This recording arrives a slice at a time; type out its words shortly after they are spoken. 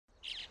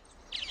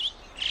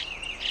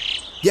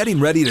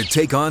Getting ready to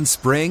take on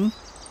spring?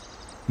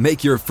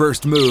 Make your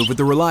first move with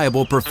the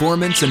reliable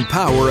performance and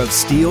power of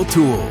Steel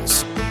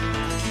tools.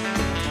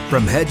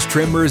 From hedge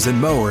trimmers and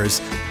mowers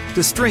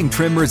to string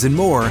trimmers and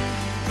more,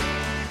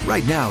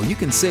 right now you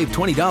can save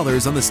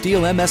 $20 on the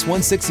Steel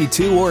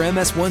MS-162 or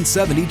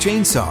MS-170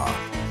 chainsaw.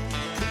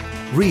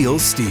 Real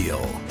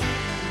Steel.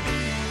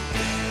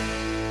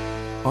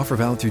 Offer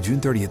valid through June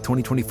 30th,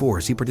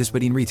 2024. See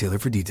participating retailer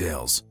for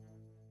details.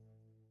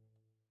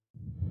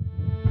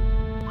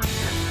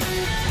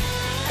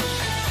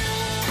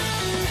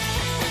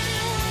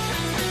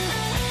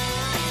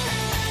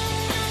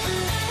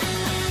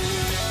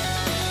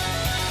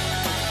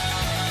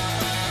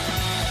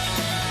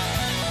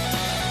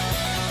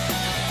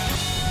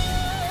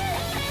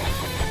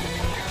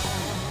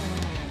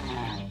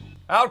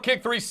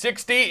 Outkick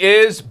 360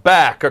 is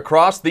back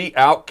across the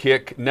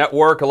Outkick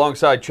network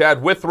alongside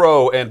Chad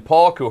Withrow and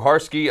Paul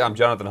Kuharsky. I'm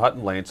Jonathan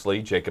Hutton, Lance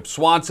Lee, Jacob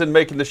Swanson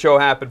making the show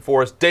happen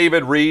for us.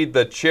 David Reed,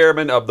 the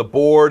chairman of the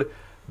board.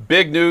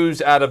 Big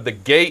news out of the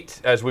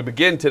gate as we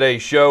begin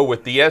today's show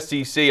with the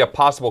SEC, a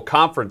possible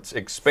conference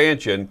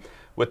expansion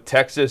with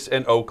Texas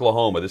and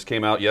Oklahoma. This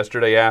came out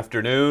yesterday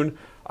afternoon.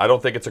 I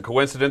don't think it's a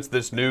coincidence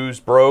this news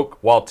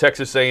broke while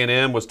Texas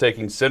A&M was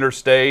taking center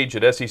stage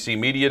at SEC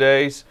Media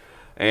Days.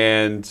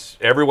 And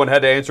everyone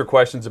had to answer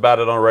questions about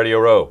it on Radio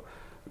Row.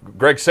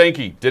 Greg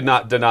Sankey did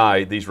not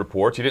deny these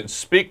reports. He didn't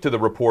speak to the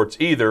reports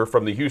either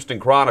from the Houston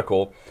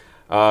Chronicle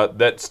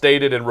that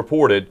stated and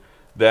reported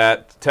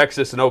that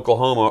Texas and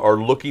Oklahoma are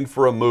looking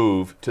for a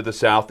move to the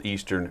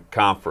Southeastern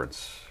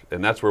Conference.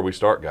 And that's where we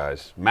start,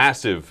 guys.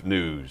 Massive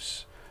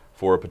news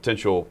for a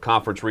potential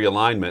conference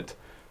realignment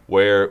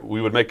where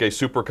we would make a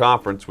super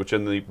conference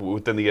within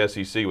the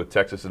SEC with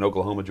Texas and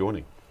Oklahoma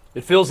joining.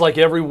 It feels like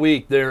every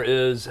week there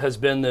has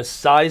been this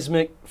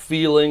seismic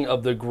feeling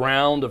of the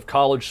ground of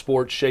college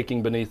sports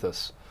shaking beneath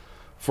us.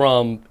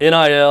 From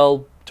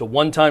NIL to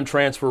one-time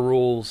transfer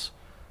rules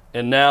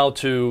and now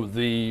to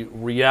the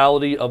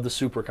reality of the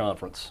super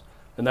conference.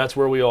 And that's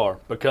where we are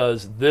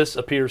because this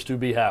appears to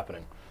be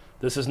happening.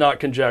 This is not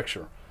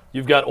conjecture.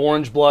 You've got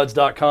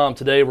orangebloods.com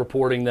today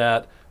reporting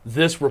that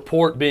this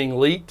report being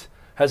leaked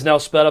has now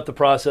sped up the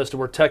process to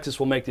where Texas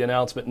will make the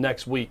announcement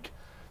next week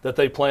that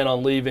they plan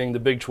on leaving the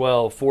Big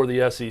 12 for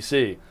the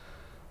SEC.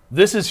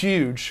 This is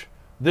huge.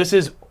 This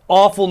is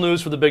awful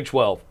news for the Big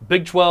 12.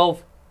 Big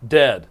 12,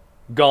 dead,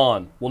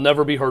 gone, will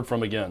never be heard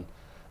from again.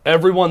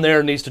 Everyone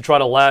there needs to try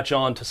to latch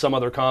on to some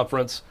other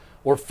conference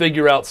or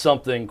figure out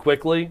something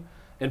quickly.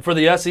 And for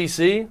the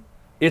SEC,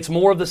 it's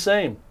more of the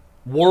same.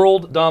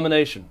 World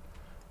domination.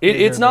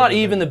 It's not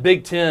even the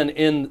Big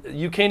Ten.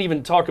 You can't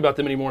even talk about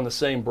them anymore in the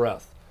same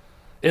breath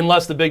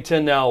unless the Big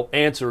Ten now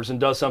answers and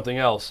does something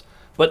else.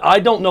 But I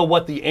don't know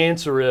what the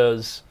answer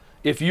is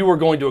if you were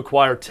going to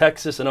acquire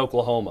Texas and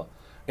Oklahoma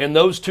and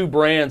those two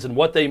brands and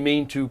what they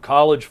mean to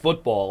college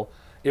football.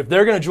 If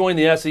they're going to join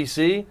the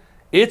SEC,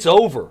 it's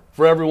over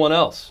for everyone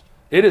else.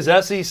 It is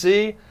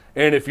SEC,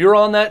 and if you're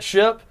on that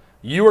ship,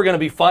 you are going to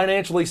be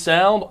financially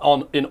sound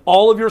in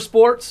all of your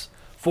sports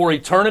for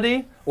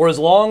eternity or as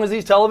long as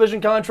these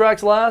television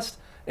contracts last.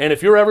 And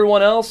if you're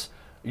everyone else,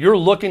 you're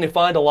looking to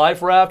find a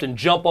life raft and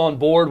jump on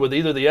board with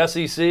either the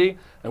SEC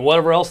and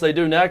whatever else they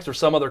do next or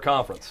some other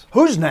conference.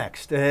 Who's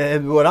next?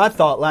 What I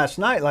thought last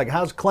night, like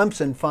how's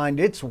Clemson find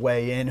its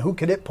way in? Who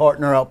could it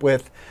partner up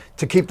with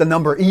to keep the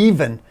number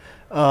even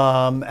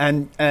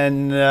and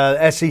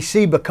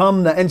SEC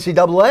become the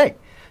NCAA?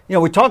 You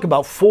know, we talk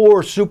about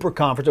 4 super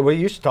conferences. We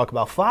used to talk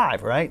about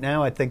 5, right?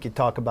 Now I think you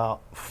talk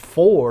about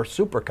 4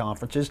 super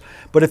conferences.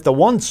 But if the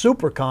one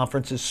super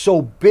conference is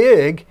so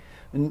big,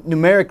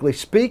 numerically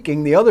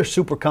speaking, the other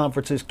super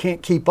conferences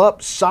can't keep up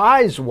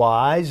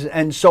size-wise,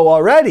 and so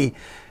already,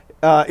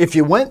 if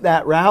you went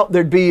that route,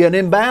 there'd be an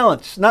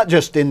imbalance, not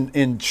just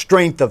in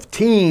strength of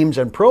teams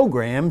and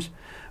programs,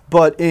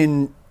 but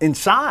in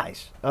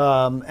size.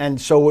 And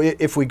so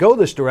if we go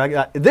this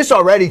direction, this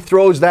already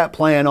throws that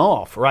plan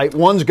off, right?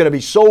 One's going to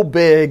be so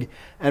big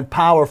and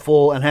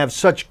powerful and have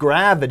such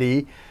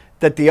gravity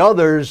that the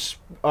others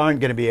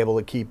aren't going to be able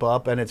to keep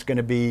up, and it's going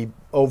to be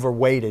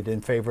overweighted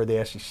in favor of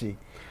the SEC.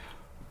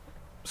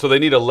 So they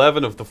need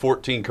 11 of the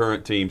 14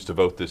 current teams to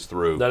vote this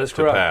through. That is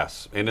to correct.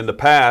 Pass. And in the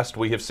past,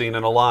 we have seen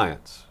an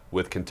alliance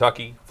with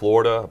Kentucky,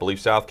 Florida, I believe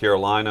South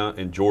Carolina,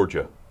 and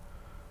Georgia.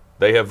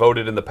 They have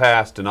voted in the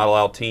past to not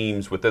allow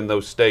teams within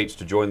those states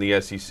to join the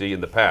SEC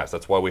in the past.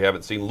 That's why we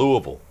haven't seen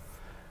Louisville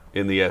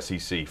in the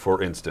SEC,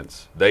 for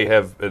instance.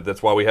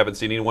 That's why we haven't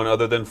seen anyone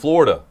other than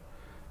Florida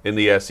in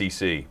the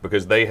SEC,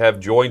 because they have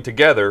joined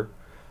together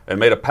and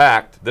made a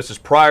pact. This is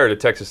prior to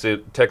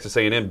Texas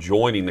A&M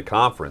joining the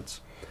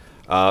conference.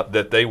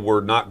 That they were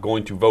not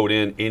going to vote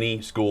in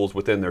any schools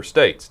within their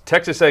states.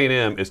 Texas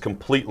A&M is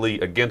completely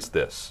against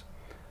this.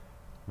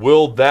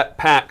 Will that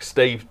pact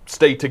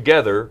stay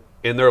together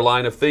in their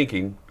line of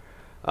thinking?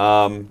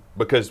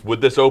 Because would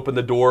this open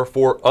the door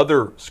for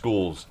other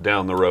schools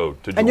down the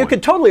road to join? And you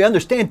could totally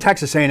understand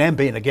Texas A&M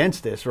being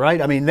against this,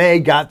 right? I mean, they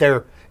got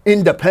their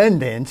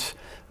independence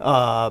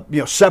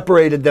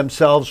separated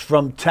themselves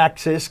from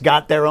Texas,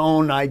 got their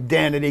own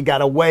identity,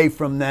 got away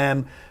from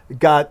them,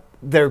 got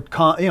their,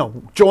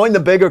 joined the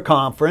bigger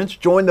conference,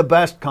 joined the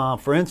best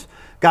conference,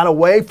 got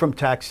away from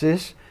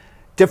Texas,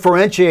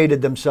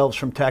 differentiated themselves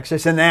from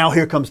Texas, and now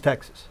here comes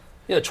Texas.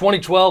 Yeah,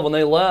 2012 when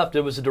they left,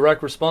 it was a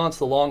direct response to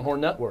the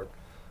Longhorn Network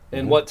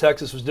and what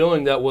Texas was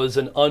doing that was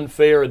an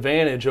unfair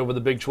advantage over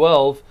the Big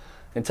 12.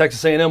 And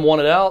Texas A&M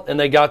wanted out, and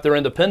they got their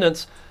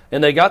independence.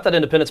 And they got that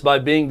independence by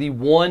being the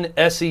one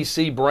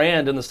SEC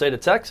brand in the state of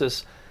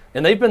Texas.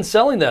 And they've been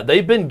selling that.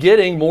 They've been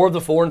getting more of the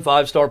 4- and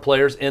 5-star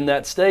players in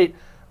that state.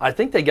 I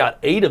think they got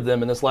 8 of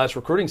them in this last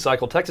recruiting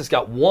cycle. Texas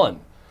got 1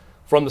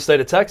 from the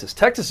state of Texas.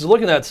 Texas is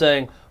looking at that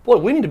saying, boy,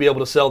 we need to be able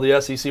to sell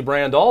the SEC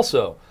brand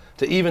also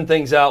to even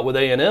things out with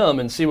A&M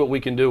and see what we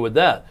can do with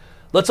that.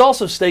 Let's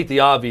also state the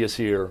obvious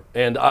here.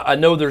 And I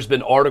know there's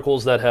been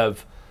articles that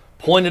have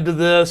pointed to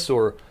this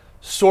or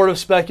sort of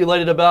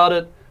speculated about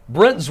it.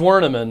 Brent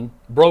Zwerneman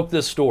broke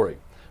this story.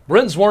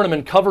 Brent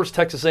Zwerneman covers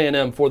Texas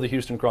A&M for the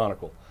Houston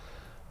Chronicle.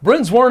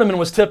 Brent Zwerneman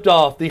was tipped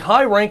off. The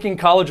high-ranking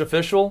college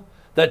official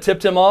that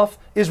tipped him off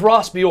is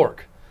Ross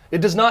Bjork.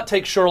 It does not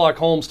take Sherlock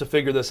Holmes to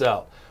figure this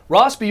out.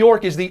 Ross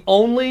Bjork is the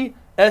only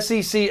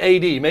SEC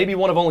AD, maybe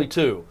one of only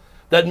 2,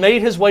 that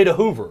made his way to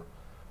Hoover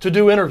to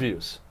do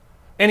interviews.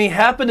 And he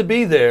happened to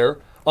be there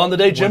on the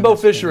day Jimbo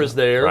Fisher is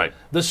there. Right.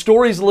 The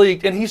story's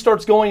leaked, and he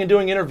starts going and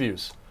doing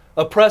interviews.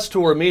 A press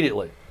tour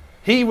immediately.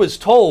 He was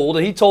told,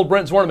 and he told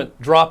Brent Zwerneman,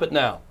 drop it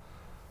now.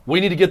 We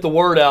need to get the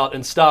word out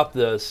and stop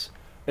this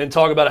and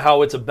talk about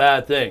how it's a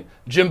bad thing.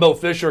 Jimbo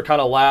Fisher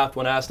kind of laughed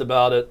when asked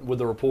about it with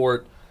the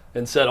report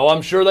and said, oh,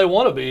 I'm sure they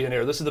want to be in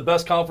here. This is the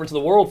best conference in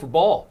the world for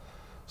ball.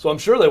 So I'm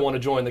sure they want to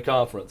join the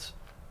conference.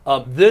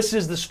 This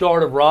is the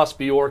start of Ross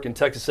Bjork and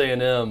Texas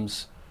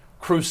A&M's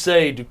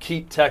crusade to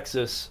keep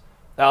Texas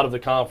out of the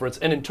conference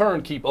and in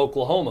turn keep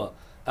Oklahoma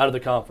out of the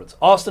conference.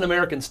 Austin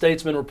American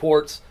Statesman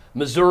reports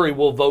Missouri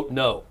will vote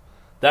no.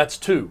 That's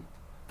 2.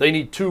 They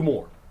need 2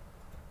 more.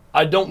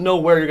 I don't know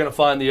where you're going to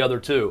find the other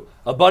 2.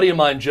 A buddy of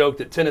mine joked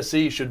that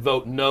Tennessee should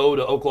vote no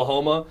to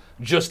Oklahoma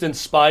just in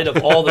spite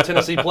of all the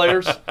Tennessee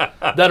players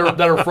that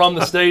are from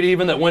the state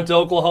even that went to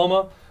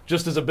Oklahoma,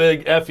 just as a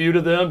big FU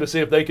to them to see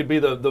if they could be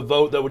the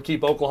vote that would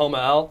keep Oklahoma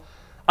out.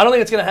 I don't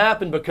think it's going to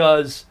happen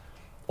because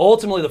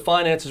ultimately the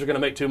finances are going to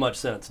make too much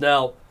sense.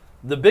 Now,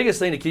 the biggest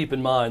thing to keep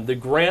in mind, the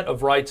grant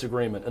of rights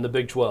agreement in the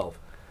Big 12,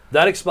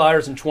 that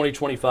expires in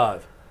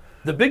 2025.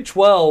 The Big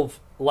 12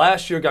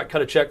 last year got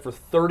cut a check for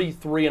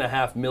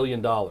 $33.5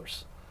 million.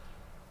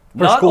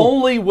 Not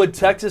only would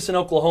Texas and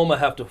Oklahoma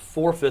have to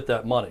forfeit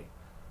that money,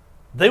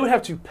 they would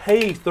have to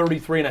pay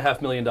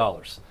 $33.5 million.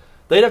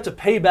 They'd have to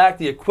pay back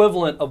the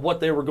equivalent of what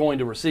they were going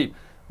to receive.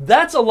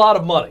 That's a lot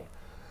of money.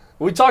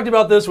 We talked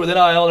about this with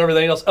NIL and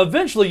everything else.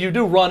 Eventually, you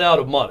do run out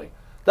of money.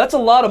 That's a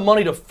lot of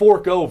money to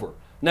fork over.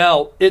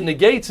 Now, it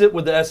negates it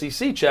with the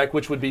SEC check,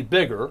 which would be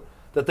bigger,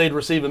 that they'd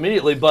receive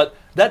immediately, but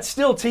that's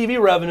still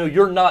TV revenue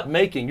you're not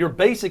making. You're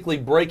basically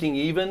breaking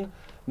even,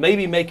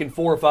 maybe making $4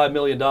 or $5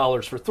 million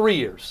for 3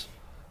 years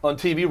on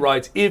TV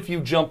rights if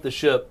you jump the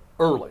ship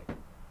early.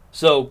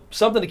 So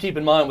something to keep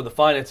in mind with the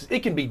finances.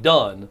 It can be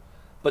done,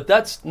 but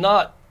that's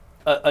not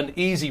an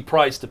easy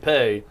price to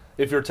pay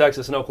if you're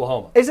Texas and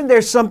Oklahoma. Isn't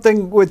there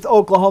something with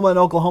Oklahoma and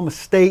Oklahoma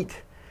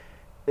State,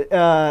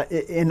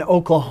 in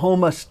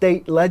Oklahoma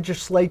State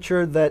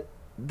legislature that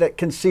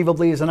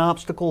conceivably is an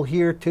obstacle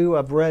here too?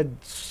 I've read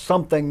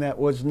something that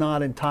was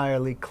not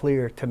entirely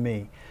clear to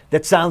me.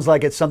 That sounds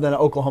like it's something that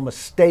Oklahoma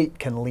State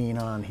can lean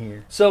on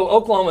here. So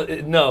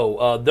Oklahoma,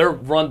 no, they're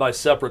run by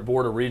separate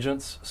board of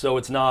regents, so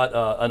it's not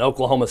an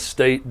Oklahoma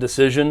State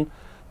decision.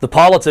 The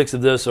politics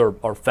of this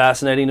are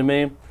fascinating to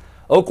me.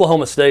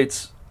 Oklahoma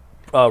State's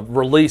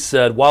release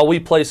said, while we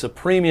place a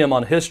premium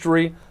on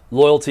history,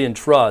 loyalty, and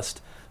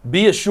trust,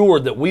 be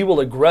assured that we will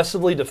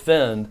aggressively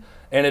defend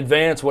and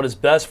advance what is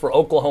best for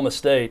Oklahoma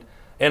State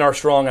and our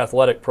strong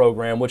athletic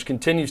program, which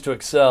continues to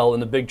excel in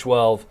the Big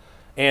 12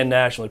 and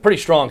nationally. Pretty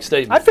strong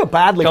statement. I feel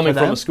badly coming for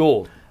them. from a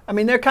school. I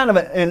mean, they're kind of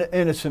an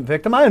innocent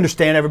victim. I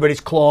understand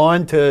everybody's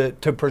clawing to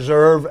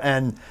preserve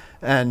and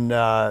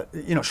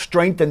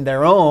strengthen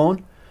their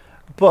own,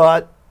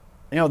 but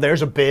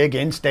there's a big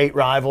in-state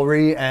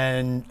rivalry,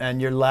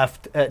 and you're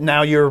left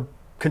now. You're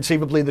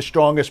conceivably the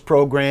strongest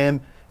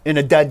program in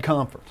a dead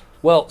conference.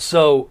 Well,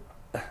 so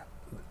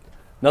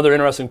another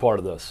interesting part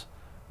of this.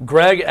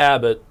 Greg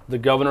Abbott, the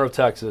governor of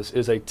Texas,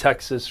 is a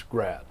Texas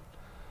grad.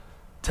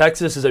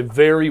 Texas is a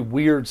very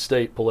weird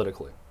state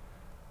politically.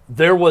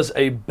 There was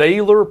a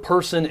Baylor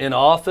person in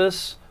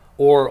office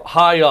or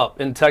high up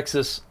in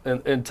Texas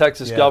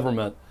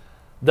government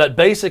that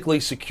basically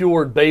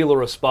secured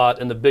Baylor a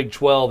spot in the Big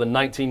 12 in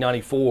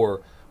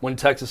 1994 when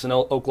Texas and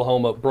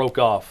Oklahoma broke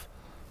off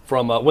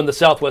from when the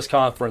Southwest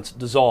Conference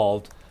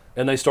dissolved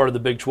and they started the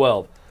Big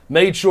 12.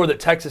 Made sure that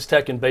Texas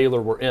Tech and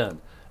Baylor were in.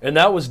 And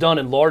that was done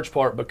in large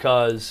part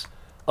because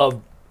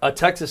of a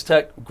Texas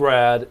Tech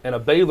grad and a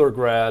Baylor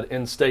grad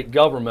in state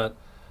government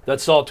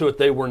that saw to it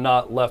they were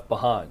not left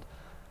behind.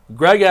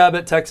 Greg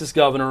Abbott, Texas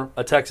governor,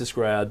 a Texas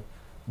grad.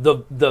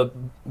 The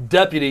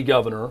deputy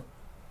governor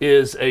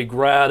is a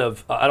grad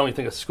of, I don't even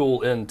think a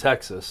school in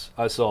Texas,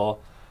 I saw.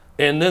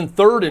 And then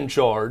third in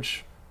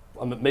charge,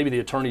 maybe the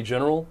Attorney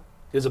General,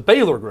 is a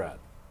Baylor grad.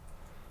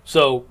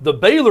 So the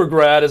Baylor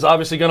grad is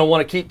obviously going to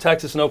want to keep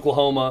Texas and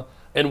Oklahoma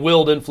and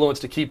wield influence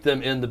to keep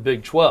them in the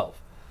Big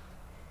 12.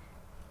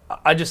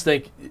 I just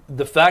think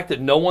the fact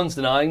that no one's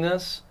denying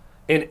this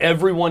and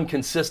everyone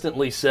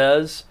consistently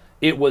says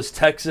it was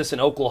Texas and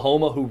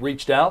Oklahoma who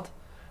reached out,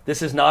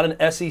 this is not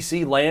an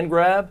SEC land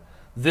grab.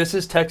 This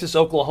is Texas,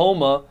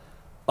 Oklahoma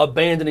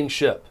abandoning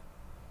ship.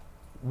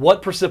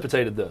 What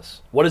precipitated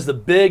this? What is the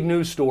big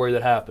news story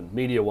that happened,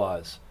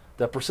 media-wise,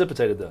 that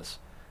precipitated this?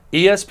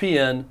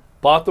 ESPN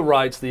bought the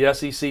rights to the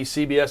SEC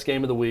CBS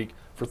Game of the Week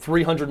for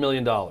 $300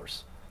 million,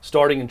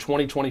 starting in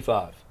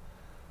 2025.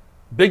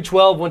 Big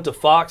 12 went to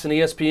Fox and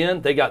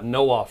ESPN. They got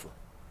no offer.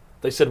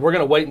 They said, we're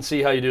going to wait and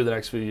see how you do the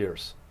next few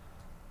years.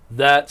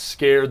 That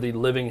scared the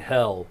living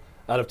hell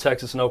out of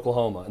Texas and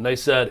Oklahoma. And they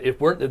said, if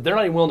they're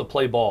not even willing to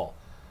play ball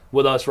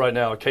with us right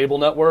now, a cable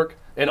network,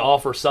 and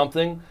offer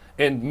something,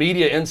 and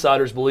media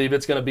insiders believe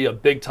it's going to be a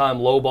big-time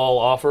low-ball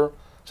offer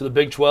to the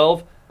Big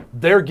 12,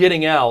 they're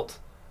getting out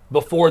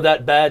before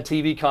that bad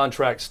TV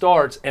contract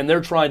starts, and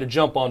they're trying to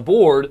jump on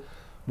board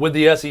with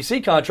the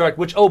SEC contract,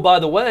 which, oh, by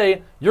the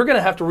way, you're going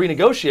to have to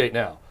renegotiate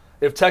now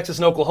if Texas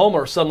and Oklahoma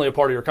are suddenly a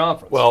part of your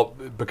conference. Well,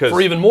 because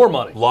for even more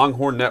money.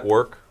 Longhorn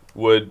Network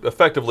would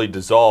effectively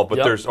dissolve,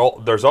 but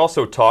there's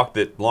also talk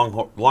that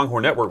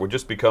Longhorn Network would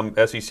just become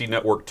SEC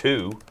Network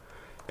 2,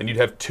 and you'd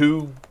have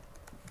 2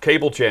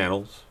 cable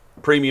channels,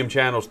 premium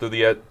channels through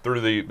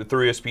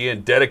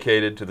ESPN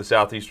dedicated to the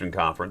Southeastern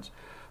Conference.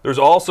 There's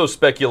also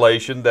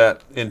speculation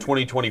that in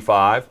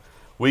 2025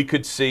 we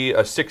could see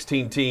a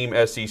 16-team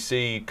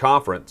SEC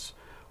conference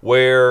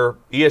where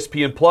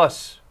ESPN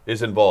Plus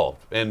is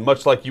involved. And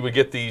much like you would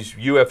get these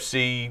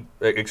UFC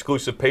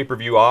exclusive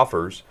pay-per-view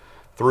offers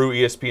through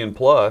ESPN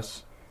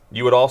Plus,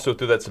 you would also,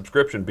 through that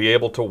subscription, be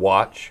able to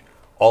watch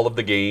all of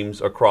the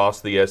games across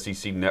the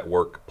SEC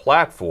Network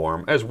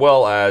platform, as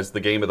well as the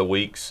Game of the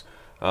Weeks,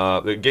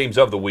 the games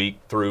of the week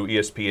through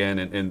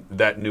ESPN and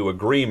that new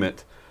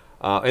agreement.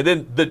 And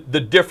then the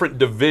different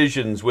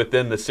divisions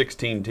within the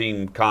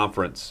 16-team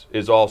conference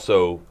is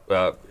also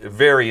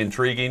very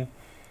intriguing.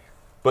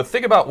 But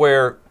think about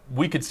where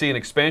we could see an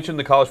expansion in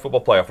the college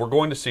football playoff. We're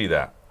going to see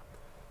that.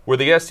 Where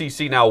the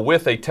SEC now,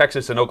 with a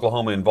Texas and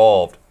Oklahoma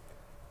involved,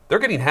 they're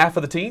getting half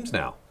of the teams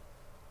now.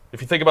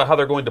 If you think about how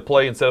they're going to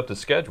play and set up the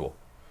schedule.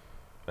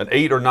 An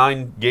 8 or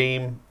 9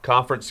 game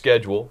conference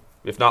schedule,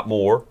 if not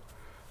more,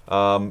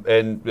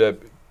 and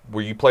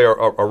where you play a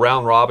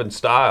round robin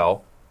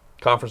style,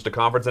 conference to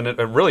conference,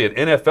 and really an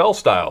NFL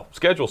style,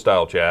 schedule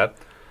style, Chad.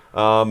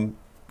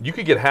 You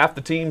could get half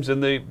the teams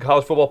in the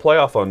college football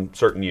playoff on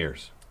certain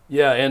years.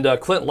 Yeah, and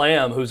Clint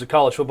Lamb, who's a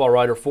college football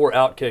writer for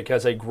Outkick,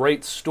 has a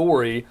great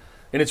story,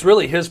 and it's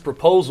really his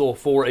proposal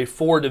for a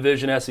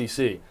 4-division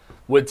SEC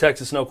with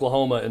Texas and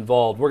Oklahoma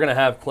involved. We're going to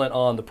have Clint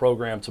on the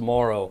program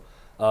tomorrow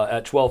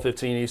at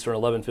 12:15 Eastern,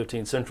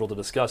 11:15 Central to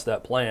discuss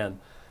that plan,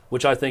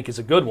 which I think is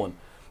a good one.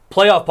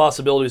 Playoff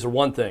possibilities are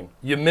one thing.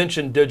 You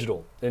mentioned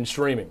digital and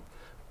streaming.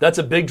 That's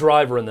a big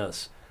driver in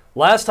this.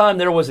 Last time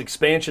there was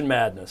expansion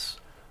madness,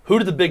 who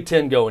did the Big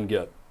Ten go and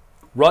get?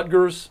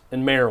 Rutgers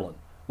and Maryland.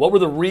 What were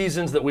the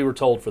reasons that we were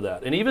told for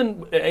that? And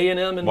even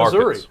A&M and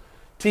Missouri.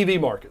 TV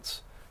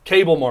markets,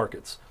 cable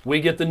markets.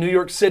 We get the New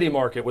York City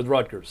market with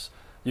Rutgers.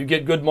 You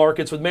get good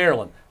markets with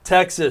Maryland.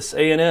 Texas,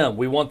 A&M.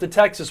 We want the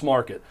Texas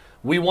market.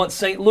 We want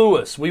St.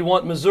 Louis. We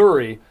want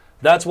Missouri.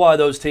 That's why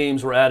those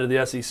teams were added to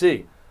the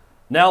SEC.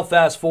 Now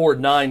fast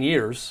forward 9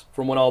 years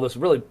from when all this,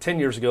 really 10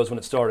 years ago is when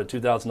it started,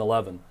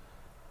 2011.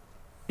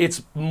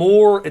 It's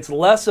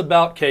less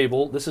about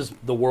cable. This is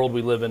the world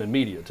we live in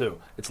media too.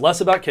 It's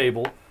less about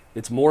cable.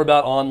 It's more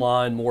about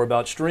online, more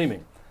about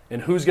streaming.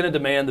 And who's going to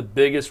demand the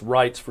biggest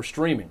rights for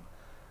streaming?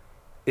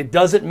 It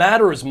doesn't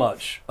matter as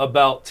much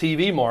about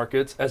TV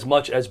markets as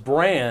much as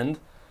brand,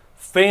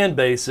 fan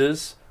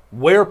bases,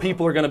 where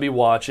people are going to be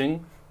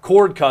watching,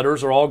 cord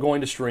cutters are all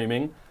going to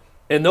streaming,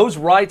 and those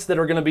rights that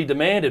are going to be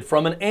demanded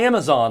from an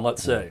Amazon,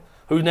 let's say,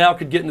 who now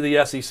could get into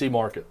the SEC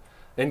market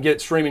and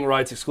get streaming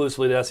rights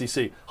exclusively to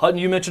SEC. Hutton,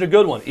 you mentioned a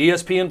good one,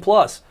 ESPN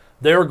Plus.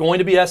 There are going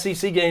to be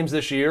SEC games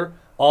this year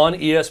on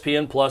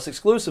ESPN Plus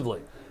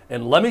exclusively.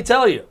 And let me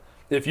tell you,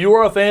 if you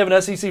are a fan of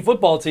an SEC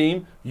football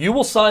team, you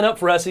will sign up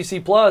for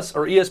SEC Plus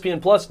or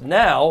ESPN Plus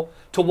now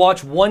to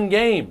watch one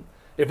game.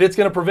 If it's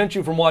going to prevent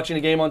you from watching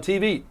a game on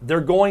TV,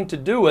 they're going to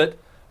do it.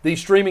 These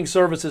streaming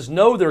services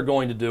know they're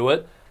going to do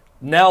it.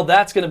 Now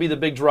that's going to be the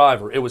big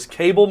driver. It was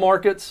cable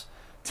markets,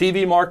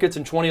 TV markets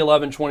in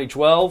 2011,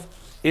 2012.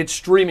 It's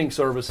streaming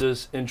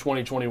services in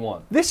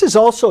 2021. This is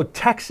also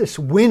Texas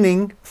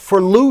winning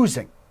for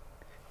losing.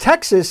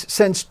 Texas,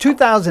 since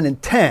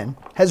 2010,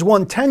 has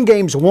won 10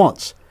 games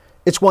once.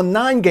 It's won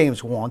 9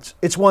 games once.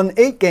 It's won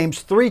 8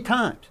 games 3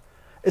 times.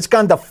 It's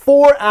gone to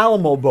 4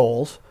 Alamo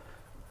Bowls,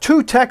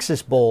 2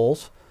 Texas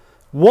Bowls,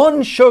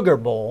 1 Sugar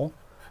Bowl,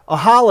 a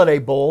Holiday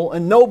Bowl,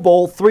 and no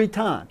bowl 3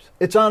 times.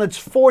 It's on its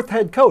 4th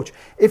head coach.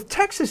 If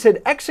Texas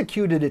had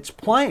executed its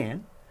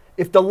plan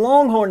if the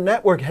Longhorn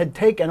Network had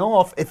taken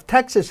off, if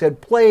Texas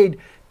had played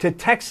to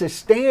Texas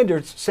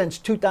standards since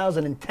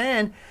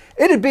 2010,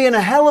 it'd be in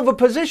a hell of a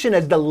position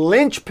as the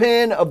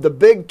linchpin of the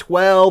Big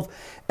 12,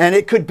 and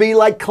it could be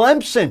like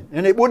Clemson,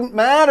 and it wouldn't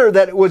matter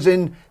that it was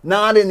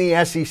not in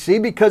the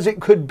SEC because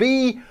it could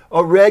be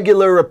a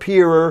regular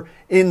appearer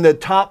in the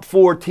top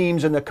 4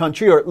 teams in the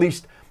country, or at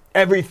least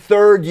every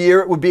third year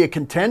it would be a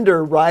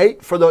contender,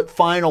 right, for the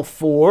Final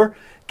Four,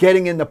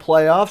 getting in the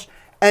playoffs,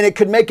 and it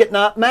could make it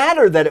not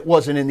matter that it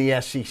wasn't in the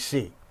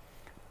SEC.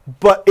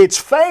 But it's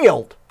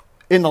failed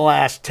in the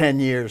last 10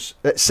 years,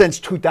 since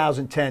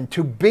 2010,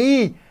 to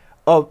be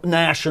a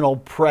national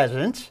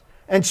presence.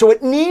 And so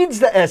it needs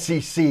the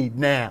SEC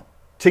now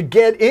to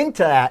get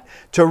into that,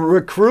 to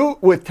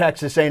recruit with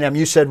Texas A&M.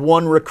 You said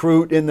 1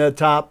 recruit in the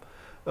top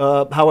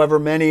however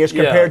many as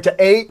compared to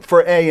 8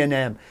 for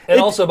A&M. And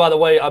also, by the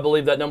way, I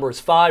believe that number is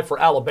 5 for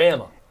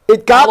Alabama.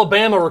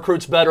 Alabama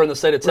recruits better in the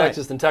state of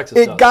Texas than Texas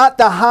does. It got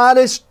the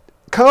hottest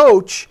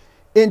coach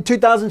in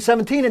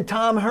 2017 in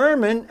Tom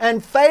Herman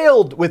and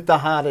failed with the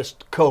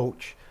hottest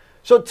coach.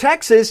 So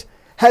Texas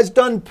has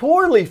done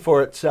poorly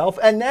for itself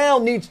and now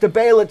needs to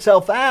bail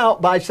itself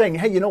out by saying,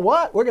 hey, you know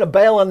what? We're going to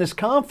bail on this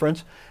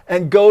conference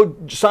and go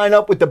sign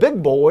up with the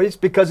big boys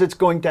because it's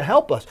going to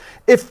help us.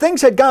 If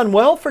things had gone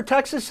well for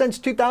Texas since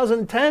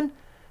 2010,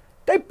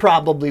 they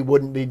probably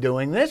wouldn't be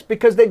doing this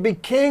because they'd be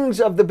kings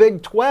of the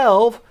Big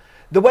 12,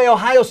 the way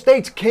Ohio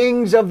State's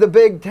kings of the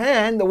Big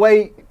 10, the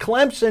way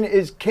Clemson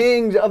is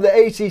kings of the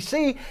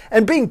ACC,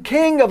 and being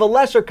king of a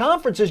lesser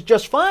conference is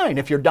just fine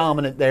if you're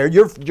dominant there.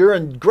 You're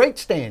in great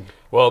stand.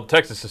 Well,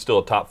 Texas is still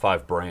a top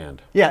 5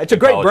 brand. Yeah, it's a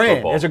great brand.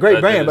 Football. It's a great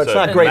brand, but it's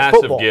not great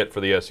football. Massive get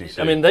for the SEC.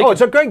 I mean,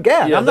 it's a great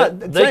get. Yeah, I'm not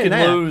they could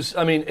that. lose.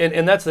 I mean,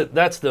 and that's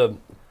the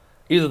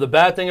either the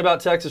bad thing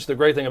about Texas, the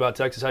great thing about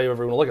Texas, how you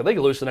ever want to look at it. They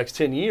could lose the next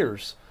 10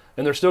 years.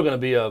 And they're still going to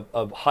be a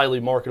highly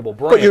marketable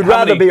brand. But you'd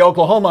rather be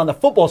Oklahoma on the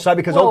football side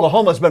because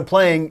Oklahoma's been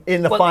playing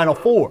in the Final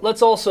Four.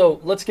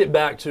 Let's get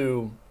back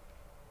to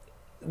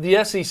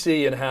the SEC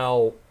and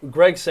how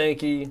Greg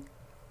Sankey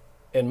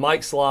and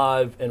Mike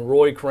Slive and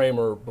Roy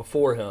Kramer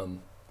before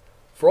him,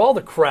 for all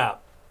the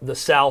crap the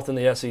South and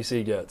the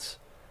SEC gets,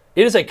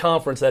 it is a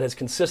conference that has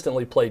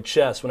consistently played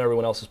chess when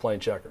everyone else is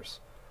playing checkers.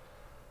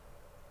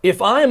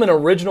 If I am an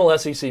original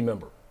SEC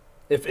member,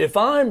 If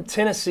I'm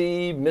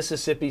Tennessee,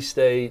 Mississippi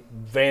State,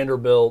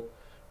 Vanderbilt,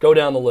 go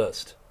down the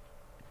list,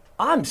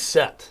 I'm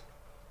set.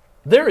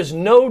 There is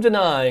no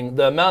denying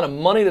the amount of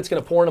money that's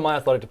going to pour into my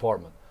athletic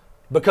department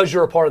because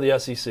you're a part of the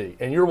SEC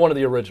and you're one of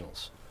the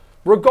originals.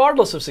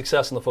 Regardless of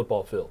success in the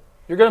football field,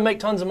 you're going to make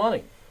tons of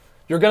money.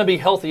 You're going to be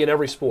healthy in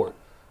every sport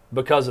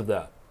because of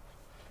that.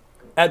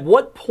 At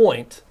what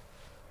point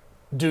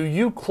do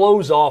you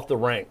close off the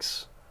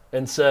ranks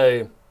and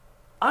say,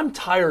 I'm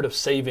tired of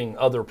saving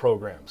other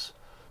programs?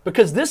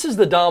 Because this is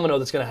the domino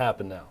that's going to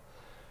happen now.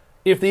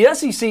 If the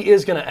SEC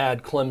is going to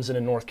add Clemson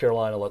and North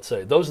Carolina, let's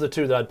say, those are the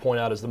two that I'd point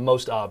out as the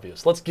most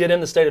obvious. Let's get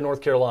in the state of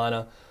North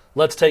Carolina.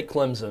 Let's take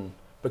Clemson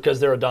because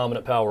they're a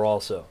dominant power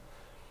also.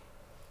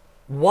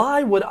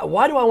 Why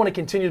do I want to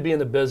continue to be in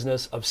the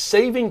business of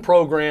saving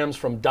programs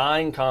from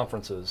dying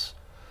conferences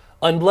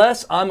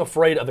unless I'm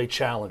afraid of a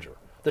challenger?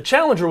 The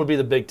challenger would be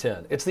the Big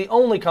Ten. It's the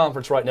only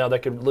conference right now that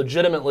could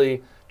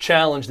legitimately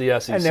challenge the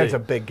SEC. And there's a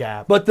big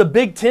gap. But the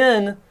Big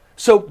Ten...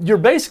 So you're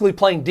basically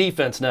playing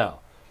defense now.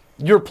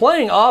 You're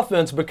playing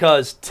offense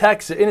because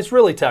Texas, and it's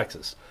really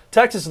Texas.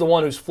 Texas is the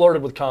one who's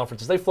flirted with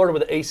conferences. They flirted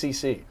with the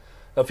ACC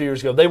a few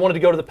years ago. They wanted to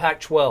go to the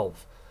Pac-12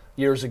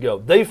 years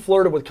ago. They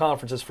flirted with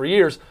conferences for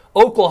years.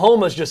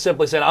 Oklahoma's just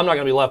simply saying, I'm not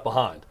going to be left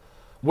behind.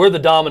 We're the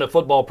dominant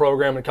football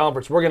program in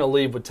conference. We're going to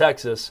leave with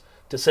Texas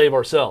to save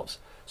ourselves.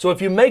 So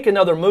if you make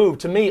another move,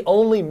 to me,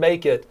 only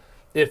make it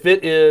if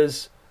it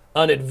is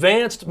an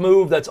advanced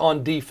move that's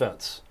on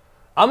defense.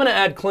 I'm going to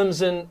add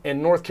Clemson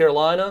and North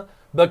Carolina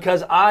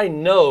because I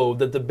know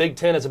that the Big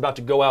Ten is about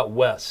to go out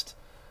west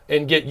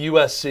and get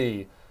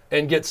USC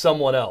and get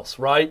someone else,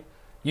 right?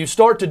 You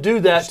start to do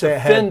that to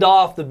fend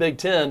off the Big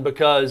Ten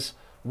because,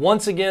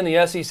 once again,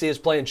 the SEC is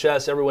playing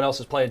chess, everyone else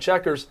is playing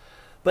checkers.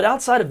 But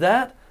outside of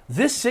that,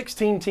 this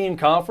 16-team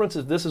conference,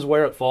 if this is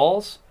where it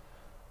falls,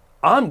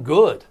 I'm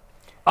good.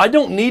 I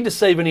don't need to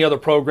save any other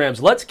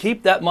programs. Let's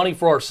keep that money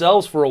for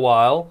ourselves for a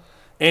while.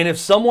 And if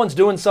someone's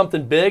doing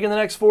something big in the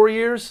next 4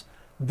 years,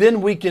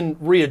 then we can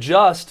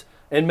readjust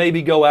and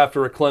maybe go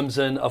after a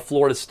Clemson, a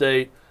Florida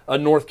State, a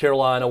North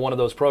Carolina, one of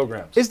those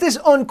programs. Is this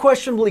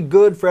unquestionably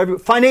good for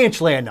everyone?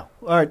 Financially, I know.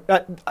 All right,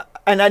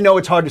 and I know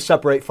it's hard to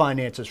separate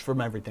finances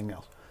from everything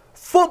else.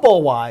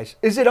 Football-wise,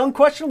 is it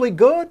unquestionably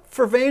good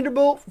for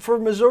Vanderbilt, for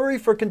Missouri,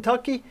 for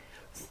Kentucky,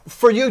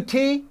 for UT,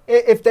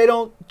 if they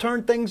don't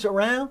turn things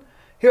around?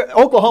 Here,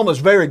 Oklahoma's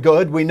very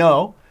good, we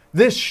know.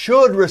 This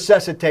should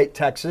resuscitate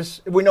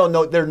Texas. We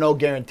know there are no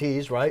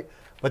guarantees, right?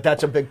 But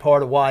that's a big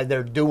part of why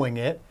they're doing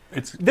it.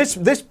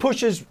 This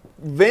pushes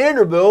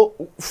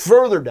Vanderbilt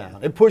further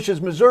down. It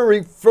pushes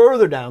Missouri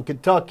further down,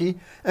 Kentucky,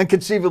 and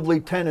conceivably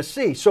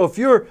Tennessee. So if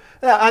you're,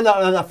 I'm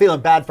not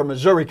feeling bad for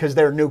Missouri because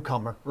they're a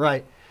newcomer,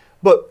 right?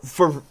 But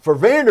for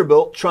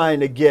Vanderbilt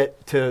trying to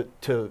get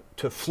to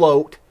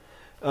float,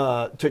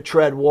 to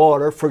tread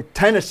water. For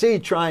Tennessee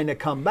trying to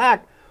come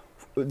back,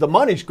 the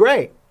money's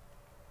great.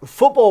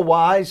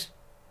 Football-wise,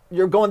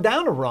 you're going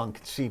down a rung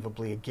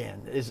conceivably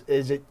again. Is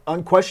it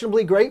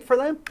unquestionably great for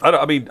them?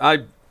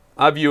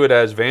 I view it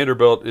as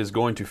Vanderbilt is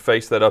going to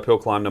face that uphill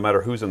climb no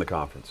matter who's in the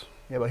conference.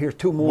 Yeah, but here's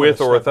two more. With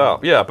or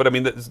without. Yeah, but I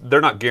mean,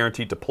 they're not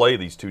guaranteed to play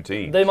these two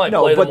teams. They might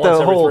play them once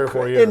every 3 or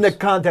 4 years. In the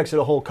context of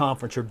the whole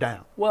conference, you're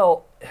down.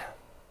 Well,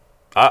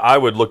 I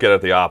would look at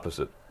it the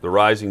opposite. The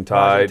rising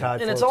tide,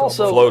 and it's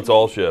also floats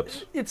all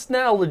ships. It's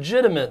now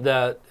legitimate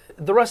that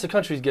the rest of the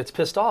country gets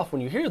pissed off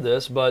when you hear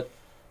this, but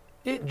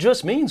it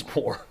just means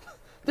more.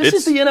 This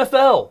is the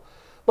NFL.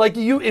 Like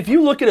if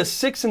you look at a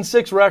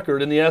 6-6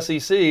 record in the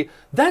SEC,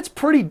 that's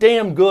pretty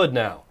damn good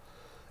now.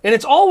 And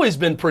it's always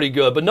been pretty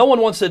good, but no one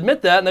wants to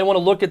admit that, and they want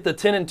to look at the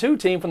 10-2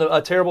 team from a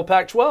terrible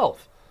Pac-12.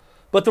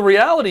 But the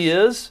reality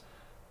is,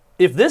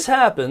 if this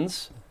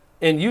happens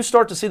and you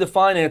start to see the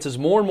finances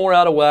more and more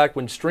out of whack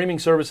when streaming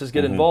services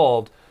get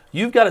involved,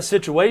 you've got a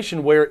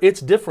situation where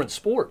it's different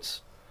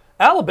sports.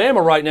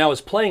 Alabama right now is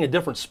playing a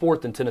different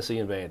sport than Tennessee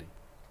and Vandy.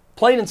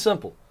 Plain and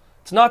simple.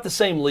 It's not the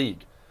same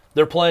league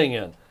they're playing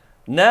in.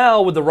 Now,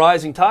 with the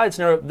rising tide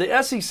scenario,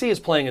 the SEC is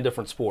playing a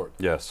different sport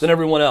than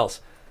everyone else.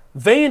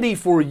 Vandy,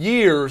 for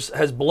years,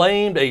 has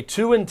blamed a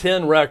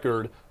 2-10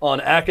 record on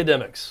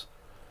academics.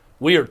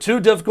 We are too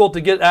difficult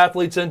to get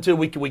athletes into.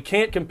 We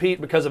can't compete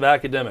because of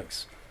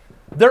academics.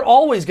 They're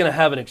always going to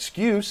have an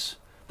excuse.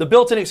 The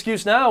built-in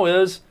excuse now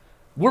is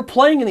we're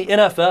playing in the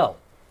NFL.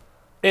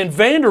 And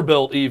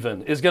Vanderbilt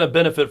even is going to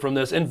benefit from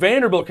this. And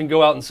Vanderbilt can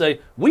go out and say,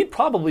 we'd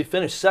probably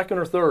finish second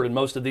or third in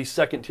most of these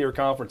second-tier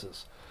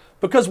conferences.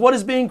 Because what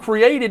is being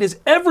created is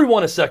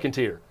everyone is second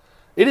tier.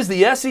 It is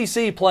the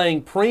SEC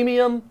playing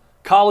premium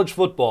college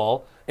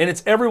football, and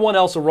it's everyone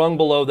else a rung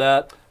below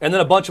that, and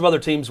then a bunch of other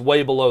teams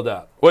way below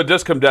that. Well, it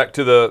does come back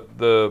to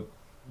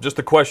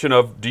the question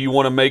of, do you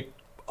want to make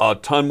a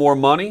ton more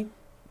money,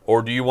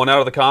 or do you want out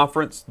of the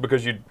conference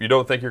because you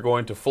don't think you're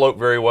going to float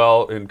very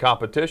well in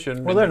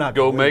competition? Well, they're not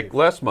go gonna make leave.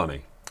 less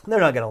money.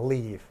 They're not going to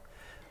leave,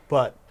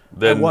 but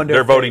then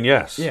they're voting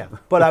yes. Yeah,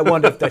 but I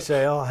wonder if they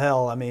say, oh,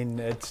 hell, I mean,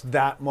 it's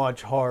that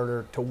much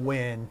harder to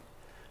win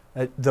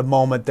at the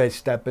moment they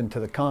step into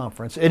the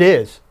conference. It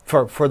is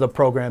for the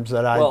programs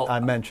that I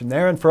mentioned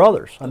there and for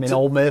others. I mean,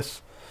 Ole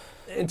Miss.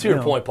 And to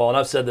your point, Paul, and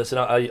I've said this, and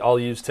I'll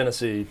use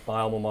Tennessee,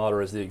 my alma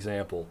mater, as the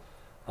example.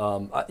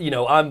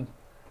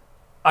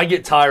 I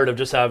get tired of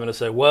just having to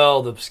say,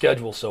 well, the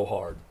schedule's so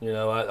hard.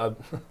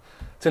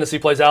 Tennessee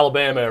plays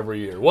Alabama every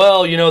year.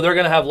 Well, they're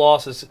going to have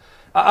losses.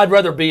 I'd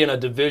rather be in a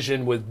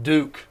division with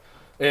Duke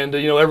and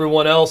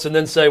everyone else and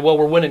then say, well,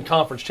 we're winning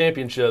conference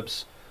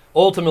championships.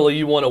 Ultimately,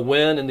 you want to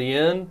win in the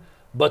end,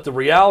 but the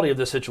reality of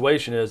this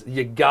situation is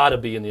you got to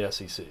be in the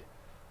SEC.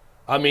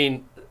 I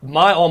mean,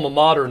 my alma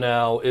mater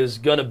now is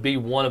going to be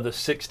one of the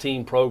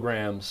 16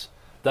 programs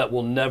that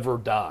will never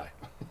die.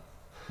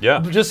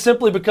 Yeah. Just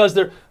simply because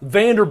they're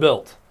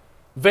Vanderbilt,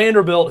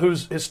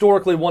 who's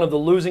historically one of the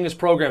losingest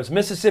programs.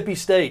 Mississippi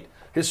State,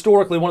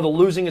 historically one of the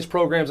losingest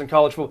programs in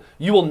college football.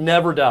 You will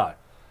never die.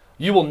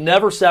 You will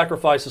never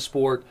sacrifice a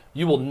sport.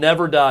 You will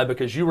never die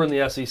because you were in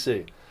the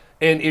SEC.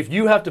 And if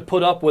you have to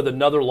put up with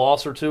another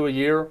loss or two a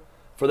year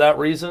for that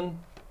reason,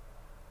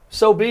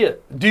 so be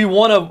it. Do you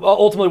want to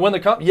ultimately win the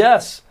cup?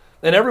 Yes.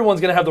 And everyone's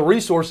going to have the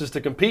resources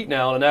to compete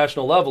now on a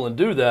national level and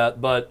do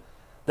that. But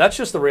that's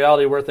just the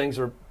reality of where things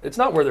are. It's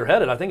not where they're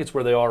headed. I think it's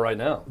where they are right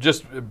now.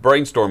 Just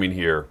brainstorming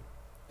here.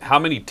 How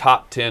many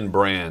top 10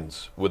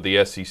 brands would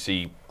the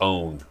SEC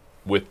own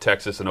with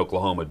Texas and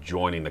Oklahoma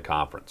joining the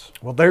conference?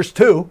 Well, there's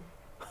two.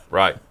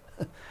 Right.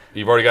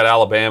 You've already got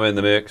Alabama in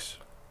the mix.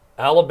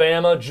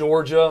 Alabama,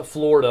 Georgia,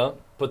 Florida.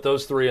 Put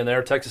those three in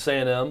there. Texas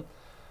A&M.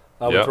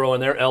 I would throw in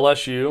there.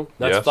 LSU.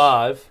 That's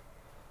 5.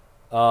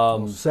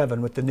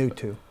 7 with the new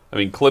 2. I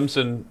mean,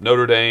 Clemson,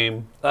 Notre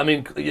Dame. I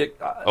mean,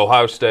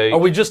 Ohio State. Are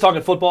we just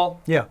talking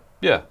football? Yeah.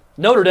 Yeah.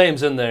 Notre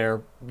Dame's in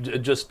there,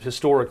 just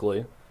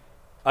historically.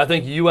 I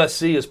think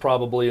USC is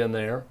probably in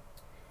there,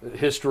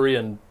 history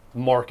and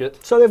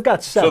market. So they've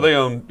got 7.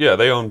 So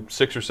they own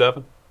 6 or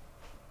 7.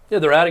 Yeah,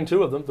 they're adding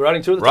 2 of them. They're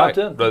adding 2 of the top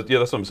 10. But,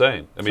 that's what I'm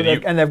saying. I mean,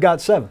 and they've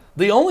got 7.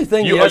 The only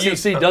thing the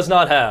SEC does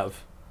not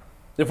have,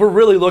 if we're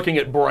really looking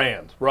at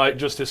brand, right,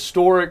 just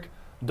historic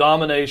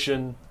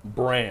domination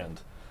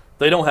brand,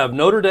 they don't have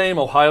Notre Dame,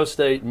 Ohio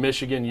State,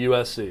 Michigan,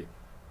 USC.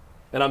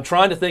 And I'm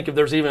trying to think if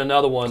there's even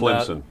another one.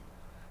 Clemson.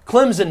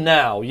 Clemson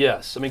now,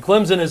 yes. I mean,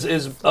 Clemson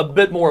is a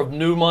bit more of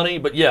new money,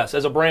 but yes,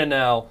 as a brand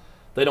now,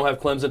 they don't have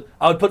Clemson.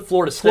 I would put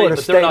Florida State,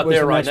 but they're not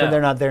there right now. They're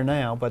not there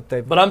now, but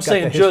they've But I'm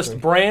saying just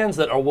brands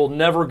that will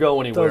never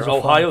go anywhere.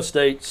 Ohio fun.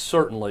 State,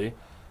 certainly.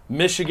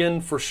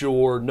 Michigan, for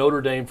sure.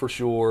 Notre Dame, for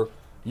sure.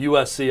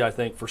 USC, I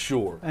think, for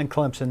sure. And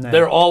Clemson now.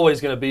 They're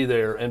always going to be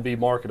there and be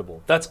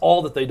marketable. That's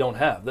all that they don't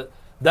have.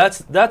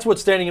 That's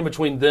what's standing in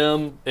between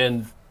them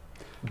and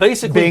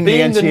basically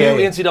being the new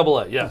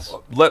NCAA. Yes.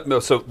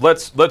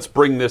 Let's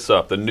bring this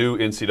up, the new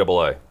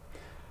NCAA,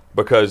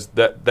 because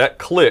that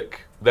clique,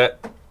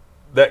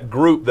 that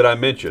group that I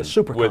mentioned,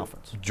 super with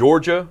conference.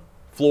 Georgia,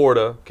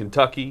 Florida,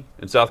 Kentucky,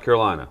 and South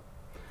Carolina,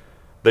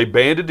 they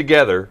banded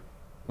together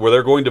where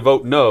they're going to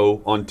vote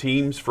no on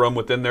teams from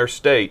within their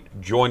state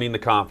joining the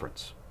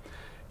conference.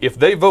 If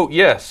they vote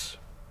yes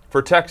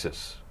for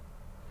Texas,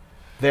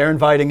 they're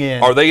inviting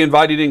in. Are they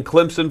invited in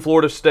Clemson,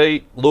 Florida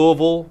State,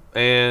 Louisville,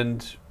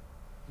 and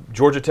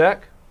Georgia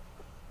Tech?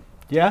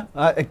 Yeah,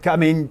 I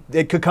mean,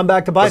 it could come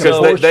back to bite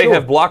them. Because they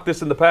have blocked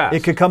this in the past.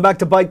 It could come back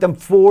to bite them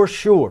for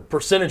sure.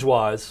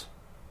 Percentage-wise,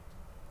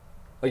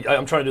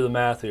 I'm trying to do the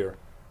math here.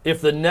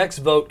 If the next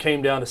vote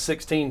came down to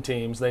 16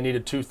 teams, they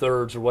needed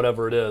 2/3 or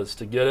whatever it is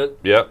to get it.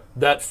 Yep.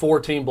 That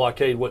 4-team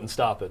blockade wouldn't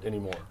stop it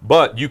anymore.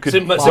 But you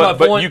could.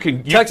 But you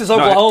can. Texas,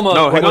 Oklahoma.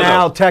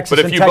 Now Texas.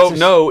 But if you Texas, vote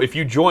no, if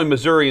you join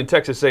Missouri and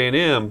Texas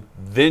A&M,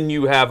 then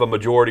you have a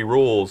majority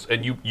rules,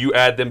 and you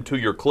add them to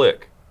your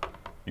clique.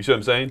 You see what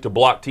I'm saying? To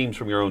block teams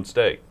from your own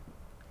state.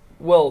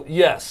 Well,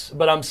 yes,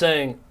 but I'm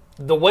saying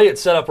the way it's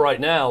set up right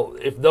now,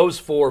 if those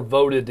 4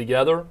 voted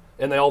together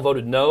and they all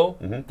voted no,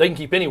 they can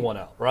keep anyone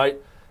out, right?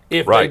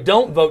 If they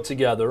don't vote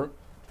together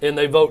and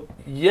they vote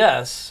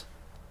yes,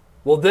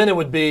 well, then it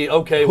would be,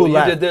 okay,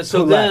 you did this.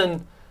 So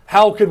then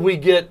how could we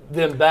get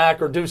them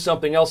back or do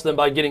something else then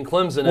by getting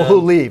Clemson in? Well, who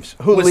leaves?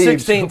 With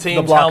 16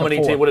 teams, how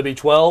many teams? Would it be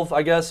 12,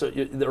 I guess? Or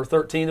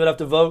 13 that would have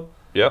to vote?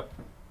 Yep.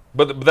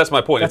 But that's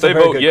my point. If they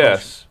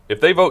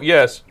vote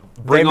yes,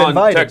 bring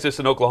on Texas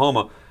and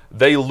Oklahoma,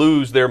 they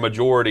lose their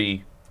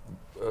majority,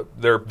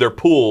 their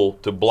pool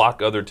to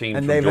block other teams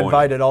from joining. And they've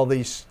invited all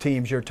these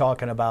teams you're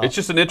talking about. It's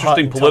just an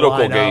interesting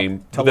political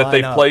game that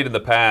they've played in the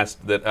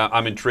past that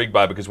I'm intrigued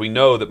by, because we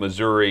know that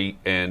Missouri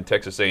and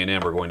Texas A&M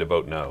are going to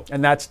vote no.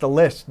 And that's the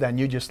list. Then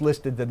you just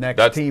listed the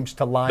next teams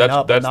to line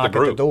up and knock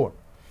at the door.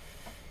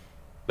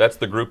 That's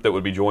the group that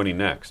would be joining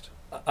next.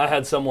 I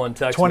had someone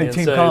text me and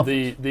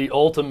say the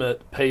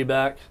ultimate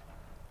payback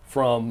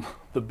from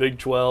the Big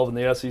 12 and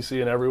the SEC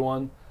and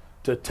everyone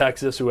to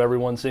Texas, who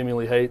everyone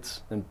seemingly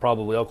hates, and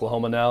probably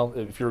Oklahoma now.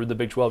 If you're in the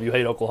Big 12, you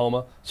hate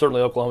Oklahoma.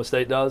 Certainly Oklahoma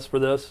State does for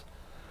this.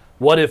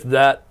 What if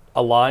that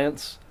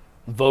alliance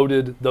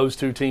voted those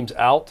 2 teams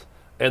out,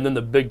 and then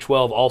the Big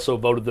 12 also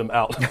voted them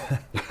out?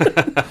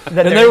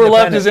 And they were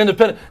left as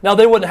independent. Now,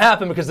 they wouldn't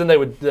happen because then they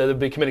would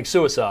be committing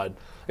suicide.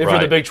 If you're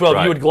the Big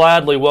 12, you would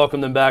gladly welcome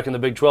them back in the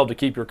Big 12 to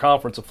keep your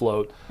conference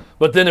afloat.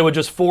 But then it would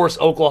just force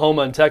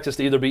Oklahoma and Texas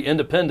to either be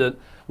independent,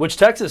 which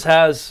Texas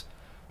has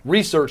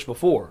researched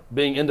before,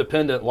 being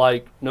independent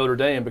like Notre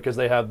Dame because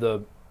they have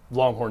the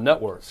Longhorn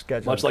Network,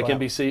 much like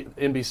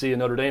NBC and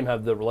Notre Dame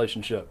have the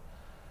relationship.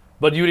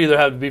 But you'd either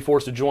have to be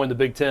forced to join the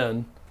Big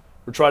Ten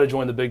or try to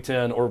join the Big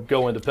Ten or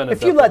go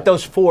independent. If you let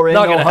those 4 in,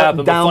 not going to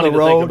happen, down but the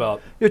road, to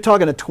you're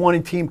talking a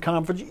 20-team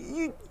conference.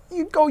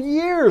 You'd go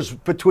years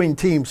between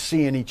teams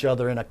seeing each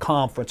other in a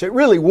conference. It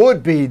really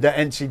would be the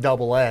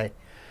NCAA.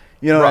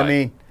 You know what I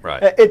mean?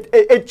 Right.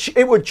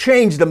 It would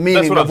change the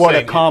meaning of what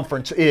a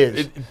conference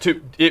is.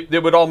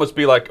 It would almost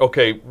be like,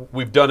 okay,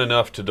 we've done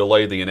enough to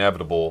delay the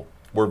inevitable.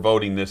 We're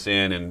voting this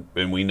in,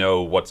 and we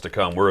know what's to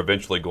come. We're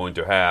eventually going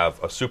to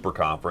have a super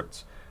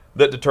conference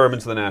that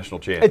determines the national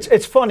champion.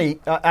 It's funny.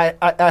 I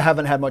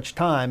haven't had much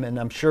time, and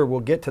I'm sure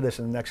we'll get to this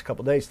in the next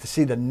couple of days, to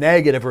see the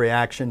negative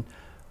reaction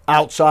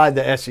outside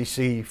the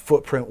SEC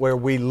footprint where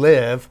we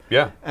live.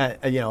 Yeah.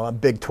 A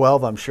Big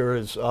 12, I'm sure,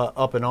 is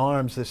up in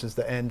arms. This is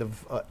the end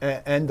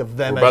of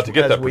them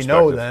as we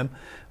know them.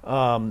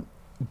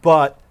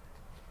 But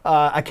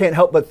I can't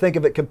help but think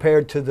of it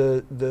compared to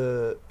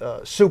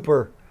the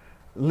Super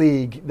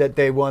League that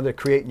they wanted to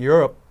create in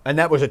Europe, and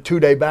that was a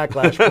 2-day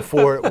backlash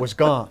before it was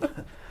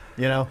gone.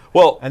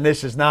 Well, and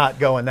this is not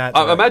going that.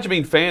 Imagine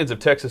being fans of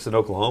Texas and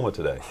Oklahoma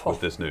today with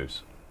this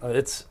news.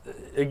 It's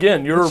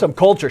some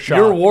culture shock.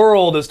 Your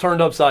world is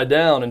turned upside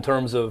down in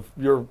terms of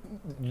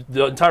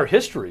the entire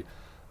history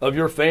of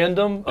your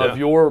fandom, of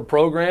your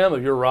program,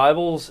 of your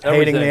rivals,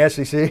 everything.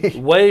 Hating the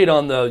SEC. Wade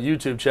on the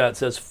YouTube chat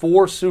says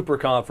 4 super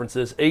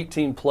conferences,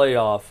 18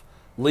 playoff,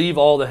 leave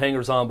all the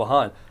hangers-on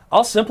behind.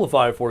 I'll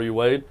simplify it for you,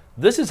 Wade.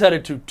 This is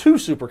headed to 2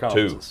 super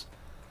conferences.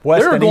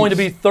 There are going to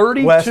be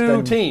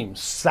 32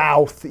 teams.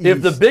 Southeast.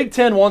 If the Big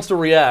Ten wants to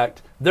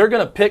react, they're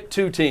going to pick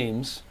 2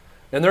 teams,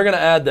 and they're going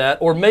to add that.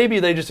 Or maybe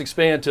they just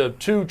expand to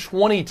 2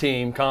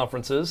 20-team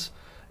conferences,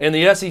 and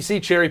the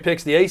SEC cherry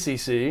picks the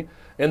ACC,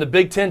 and the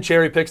Big Ten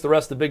cherry picks the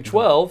rest of the Big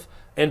 12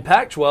 and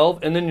Pac-12,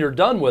 and then you're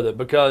done with it,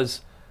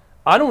 because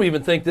I don't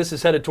even think this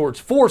is headed towards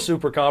 4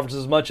 super conferences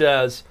as much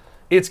as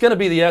it's going to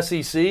be the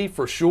SEC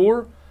for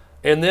sure,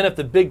 and then if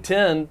the Big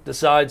Ten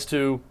decides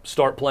to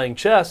start playing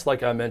chess,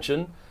 like I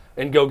mentioned,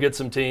 and go get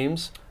some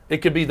teams, it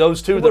could be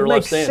those 2 that are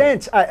left standing. It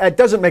makes sense. It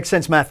doesn't make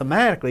sense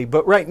mathematically,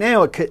 but right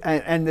now it could,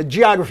 and the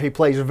geography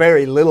plays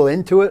very little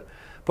into it,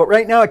 but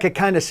right now I could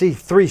kind of see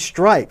 3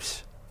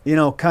 stripes,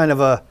 kind of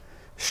a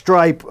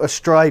stripe,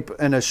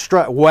 and a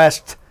stripe,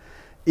 west,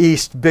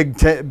 east, Big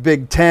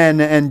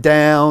Ten, and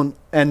down,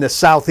 and the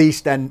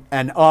southeast and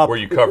up. Where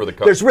you cover the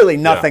country. There's really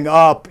nothing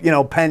up.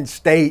 Penn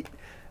State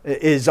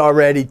is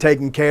already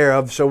taken care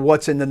of. So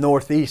what's in the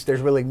Northeast?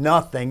 There's really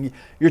nothing.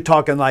 You're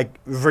talking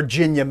like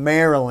Virginia,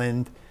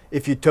 Maryland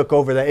if you took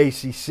over the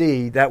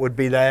ACC, that would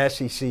be the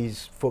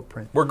SEC's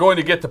footprint. We're going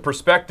to get the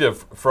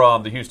perspective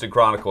from the Houston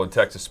Chronicle and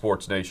Texas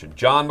Sports Nation.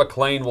 John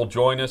McClain will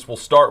join us. We'll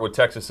start with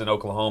Texas and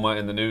Oklahoma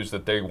and the news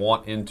that they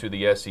want into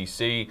the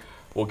SEC.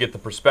 We'll get the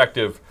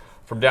perspective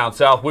from down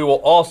south. We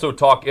will also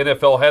talk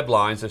NFL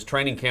headlines as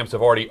training camps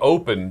have already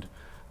opened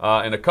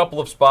in a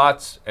couple of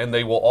spots, and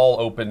they will all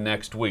open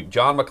next week.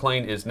 John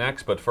McClain is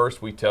next, but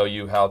first we tell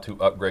you how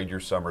to upgrade your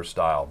summer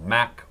style.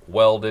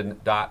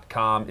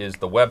 MackWeldon.com is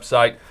the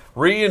website.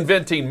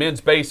 Reinventing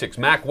men's basics.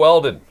 Mack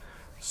Weldon.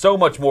 So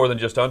much more than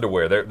just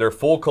underwear. Their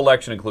full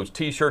collection includes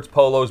t-shirts,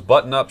 polos,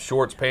 button-ups,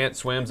 shorts, pants,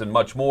 swims, and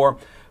much more.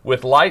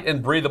 With light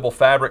and breathable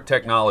fabric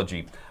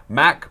technology,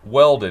 Mack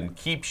Weldon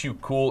keeps you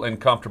cool and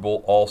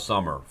comfortable all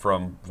summer.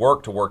 From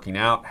work to working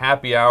out,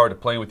 happy hour to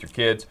playing with your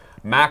kids,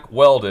 Mack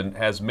Weldon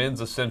has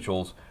men's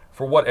essentials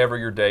for whatever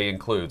your day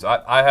includes.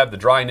 I have the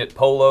dry knit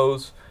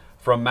polos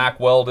from Mack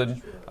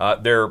Weldon.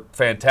 They're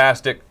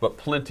fantastic, but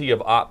plenty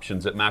of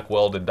options at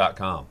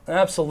MackWeldon.com.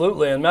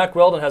 Absolutely, and Mack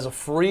Weldon has a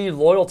free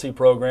loyalty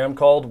program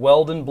called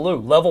Weldon Blue.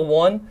 Level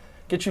 1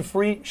 gets you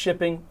free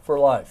shipping for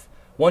life.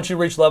 Once you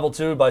reach level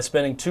 2, by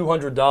spending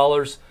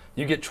 $200,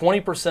 you get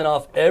 20%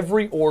 off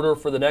every order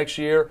for the next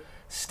year.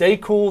 Stay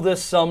cool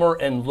this summer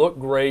and look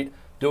great,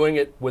 doing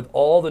it with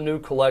all the new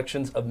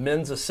collections of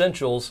men's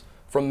essentials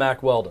from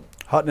Mack Weldon.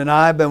 Hutton and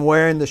I have been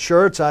wearing the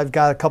shirts. I've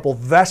got a couple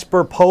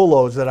Vesper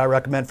polos that I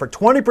recommend. For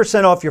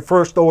 20% off your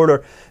first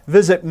order,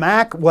 visit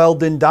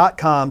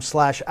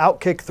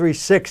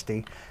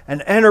MackWeldon.com/Outkick360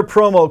 and enter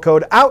promo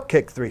code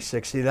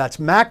Outkick360. That's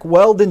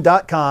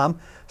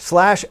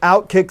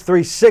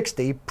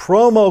MackWeldon.com/Outkick360,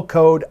 promo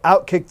code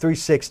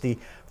Outkick360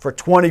 for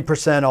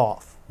 20%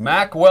 off.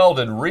 Mack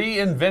Weldon,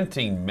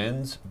 reinventing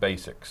men's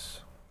basics.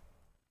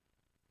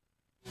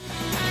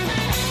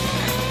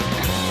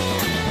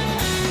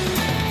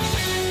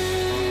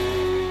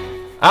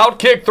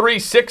 Outkick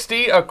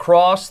 360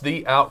 across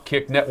the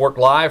Outkick Network,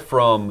 live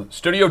from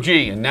Studio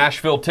G in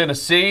Nashville,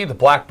 Tennessee, the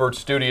Blackbird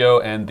Studio,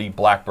 and the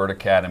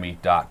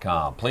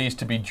BlackbirdAcademy.com. Pleased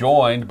to be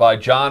joined by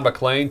John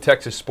McClain,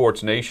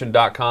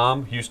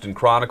 TexasSportsNation.com, Houston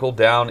Chronicle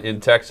down in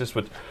Texas,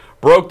 which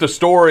broke the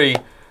story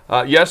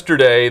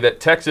yesterday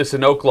that Texas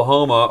and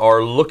Oklahoma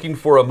are looking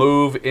for a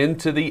move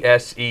into the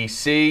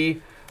SEC.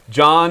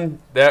 John,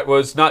 that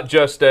was not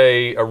just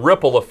a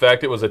ripple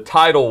effect, it was a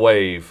tidal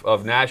wave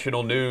of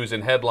national news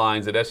and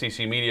headlines at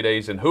SEC Media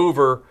Days in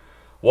Hoover.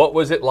 What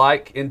was it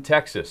like in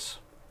Texas?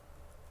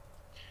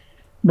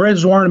 Brent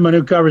Zwerneman,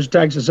 who covers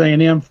Texas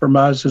A&M from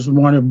us, is the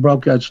one who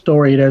broke that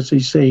story at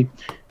SEC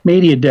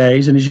Media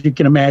Days, and as you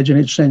can imagine,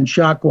 it sent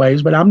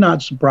shockwaves, but I'm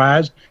not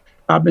surprised.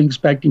 I've been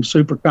expecting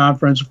Super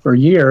Conference for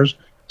years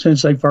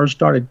since they first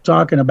started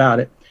talking about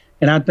it,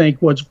 and I think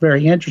what's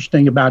very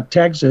interesting about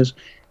Texas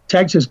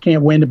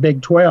can't win the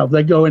Big 12.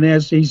 They go in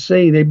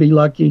SEC, they'd be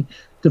lucky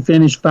to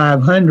finish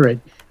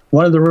 500.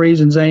 One of the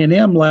reasons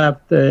A&M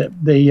left the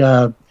Big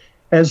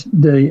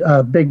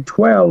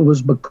 12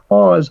 was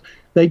because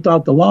they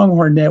thought the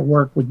Longhorn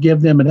Network would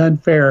give them an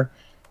unfair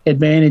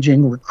advantage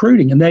in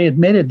recruiting, and they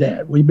admitted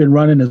that. We've been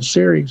running a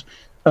series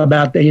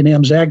about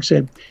A&M's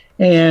exit,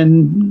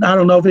 and I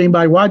don't know if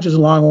anybody watches the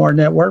Longhorn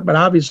Network, but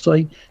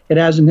obviously it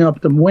hasn't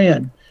helped them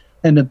win.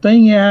 And the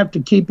thing you have to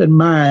keep in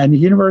mind, the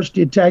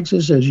University of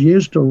Texas is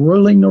used to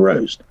ruling the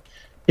roost.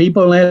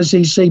 People in the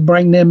SEC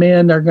bring them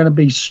in, they're going to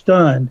be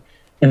stunned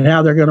and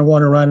how they're going to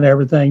want to run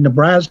everything.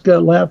 Nebraska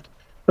left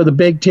for the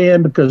Big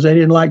Ten because they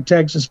didn't like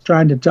Texas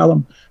trying to tell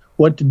them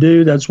what to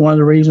do. That's one of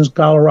the reasons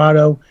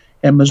Colorado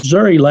and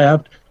Missouri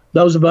left.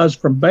 Those of us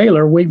from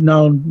Baylor, we've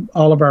known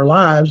all of our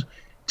lives,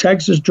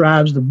 Texas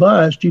drives the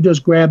bus. You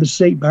just grab a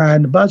seat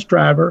behind the bus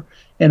driver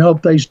and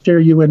hope they steer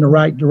you in the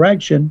right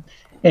direction.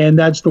 And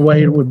that's the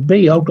way it would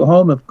be.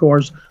 Oklahoma, of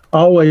course,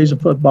 always a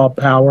football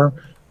power,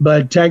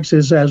 but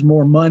Texas has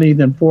more money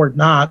than Fort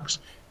Knox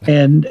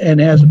and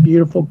has a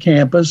beautiful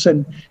campus.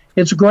 And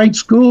it's a great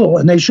school,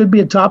 and they should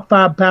be a top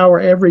 5 power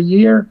every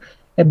year,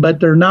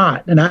 but they're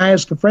not. And I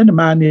asked a friend of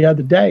mine the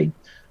other day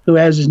who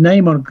has his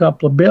name on a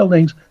couple of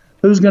buildings,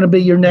 who's going to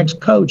be your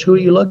next coach? Who are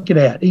you looking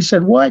at? He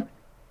said, What?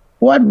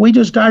 We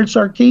just hired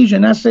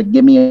Sarkisian. I said,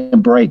 give me a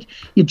break.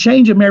 You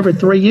change him every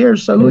 3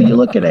 years, so who are you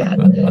looking at?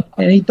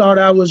 And he thought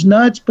I was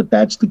nuts, but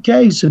that's the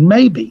case. And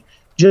maybe,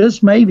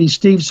 just maybe,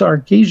 Steve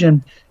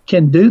Sarkisian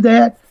can do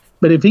that.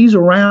 But if he's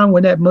around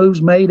when that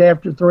move's made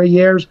after 3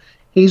 years,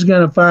 he's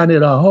going to find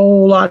it a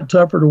whole lot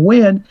tougher to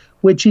win,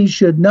 which he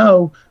should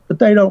know. But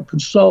they don't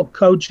consult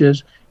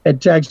coaches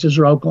at Texas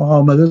or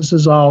Oklahoma. This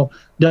is all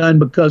done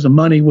because of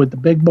money with the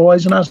big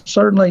boys, and I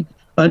certainly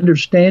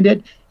understand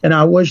it. And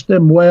I wish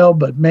them well,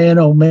 but man,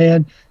 oh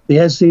man,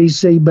 the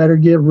SEC better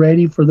get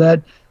ready for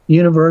that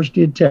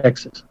University of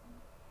Texas.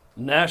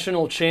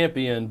 National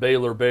champion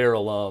Baylor Bear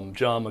alum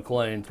John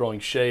McClain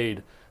throwing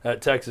shade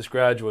at Texas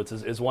graduates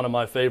is one of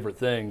my favorite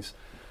things.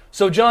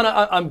 So, John,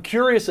 I'm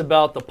curious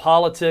about the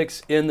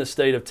politics in the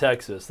state of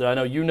Texas that I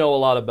know you know a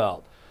lot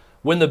about.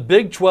 When the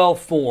Big 12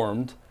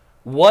 formed,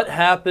 what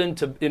happened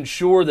to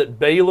ensure that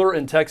Baylor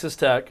and Texas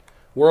Tech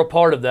were a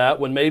part of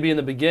that when maybe in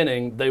the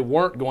beginning they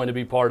weren't going to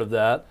be part of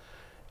that?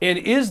 And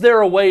is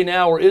there a way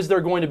now, or is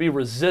there going to be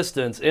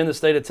resistance in the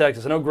state of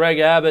Texas? I know Greg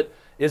Abbott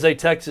is a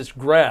Texas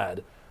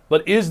grad,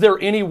 but is there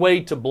any way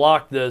to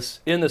block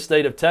this in the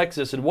state of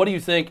Texas? And what do you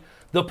think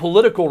the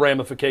political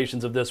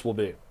ramifications of this will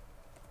be?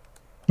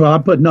 Well, I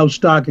put no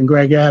stock in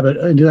Greg Abbott,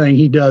 anything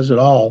he does at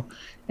all.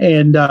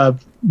 And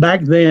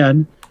back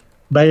then,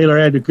 Baylor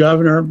had the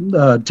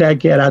governor,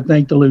 Tech had, I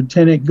think, the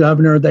lieutenant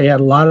governor. They had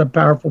a lot of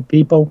powerful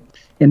people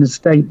in the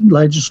state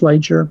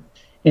legislature,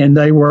 and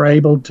they were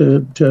able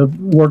to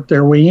work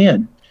their way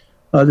in.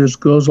 Other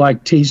schools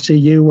like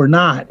TCU were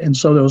not. And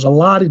so there was a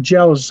lot of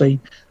jealousy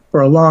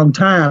for a long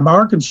time.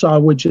 Arkansas,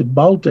 which had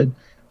bolted,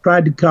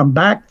 tried to come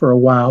back for a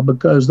while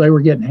because they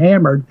were getting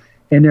hammered,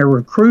 and their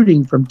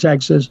recruiting from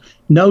Texas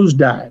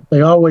nosedived.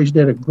 They always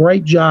did a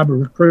great job of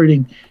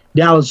recruiting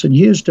Dallas and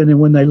Houston, and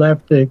when they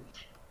left the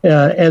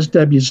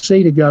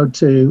SWC to go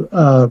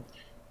to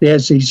the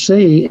SEC,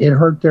 it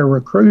hurt their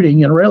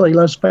recruiting. And really,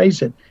 let's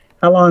face it,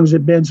 how long has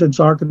it been since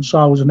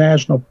Arkansas was a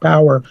national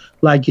power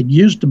like it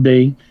used to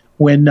be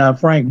when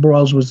Frank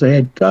Broyles was the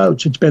head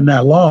coach? It's been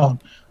that long.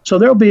 So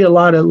there'll be a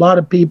lot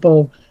of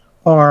people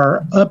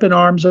are up in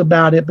arms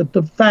about it. But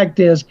the fact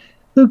is,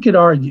 who could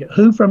argue?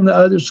 Who from the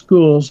other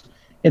schools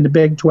in the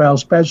Big 12,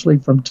 especially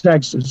from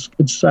Texas,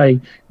 could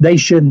say they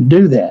shouldn't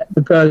do that?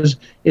 Because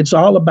it's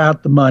all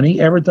about the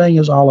money. Everything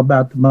is all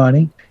about the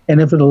money.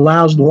 And if it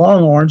allows the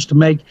Longhorns to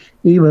make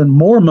even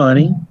more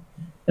money,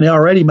 and they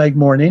already make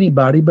more than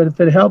anybody, but if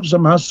it helps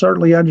them, I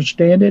certainly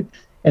understand it.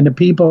 And the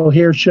people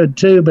here should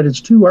too, but it's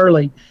too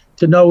early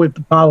to know if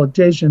the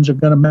politicians are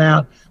going to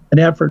mount an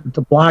effort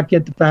to block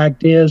it. The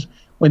fact is,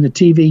 when the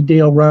TV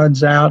deal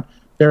runs out,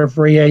 they're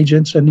free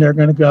agents and they're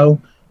going to go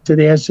to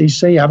the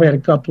SEC. I've had a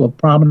couple of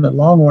prominent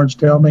Longhorns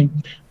tell me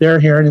they're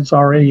here and it's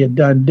already a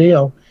done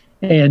deal.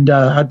 And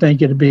I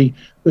think it'd be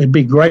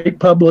great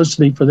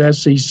publicity for the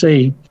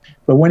SEC.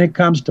 But when it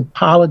comes to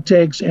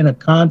politics in a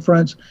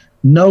conference,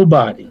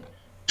 nobody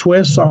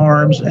twists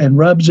arms and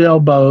rubs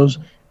elbows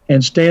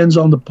and stands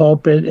on the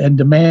pulpit and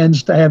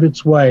demands to have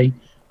its way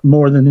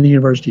more than the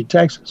University of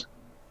Texas.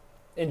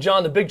 And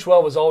John, the Big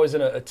 12 was always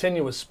in a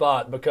tenuous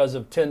spot because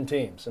of 10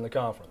 teams in the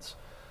conference.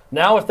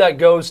 Now if that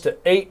goes to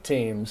 8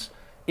 teams,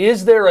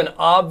 is there an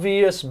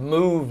obvious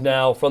move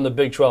now from the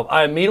Big 12?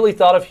 I immediately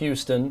thought of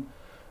Houston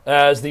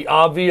as the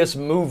obvious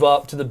move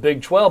up to the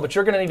Big 12, but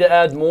you're going to need to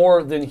add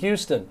more than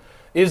Houston.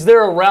 Is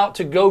there a route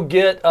to go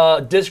get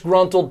a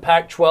disgruntled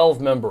Pac-12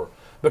 member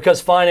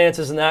because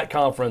finances in that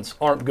conference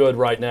aren't good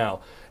right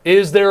now?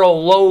 Is there a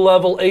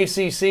low-level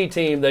ACC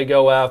team they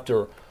go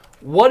after?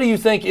 What do you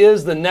think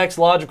is the next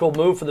logical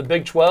move for the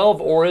Big 12,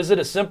 or is it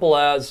as simple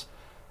as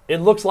it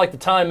looks like the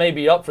time may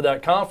be up for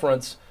that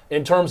conference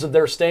in terms of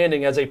their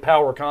standing as a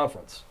power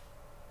conference?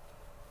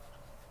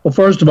 Well,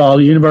 first of all,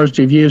 the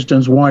University of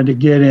Houston's wanted to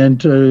get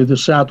into the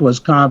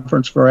Southwest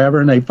Conference forever,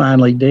 and they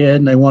finally did,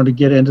 and they wanted to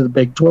get into the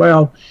Big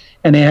 12,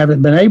 and they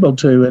haven't been able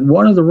to. And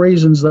one of the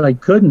reasons they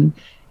couldn't,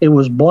 it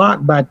was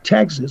blocked by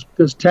Texas,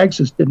 because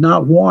Texas did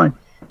not want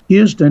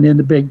Houston in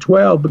the Big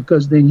 12,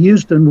 because then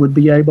Houston would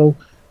be able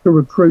to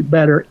recruit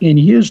better in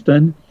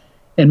Houston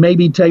and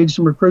maybe take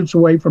some recruits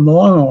away from the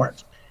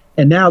Longhorns.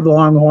 And now the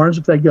Longhorns,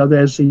 if they go to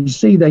the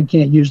SEC, they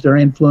can't use their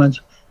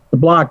influence to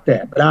block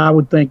that. But I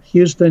would think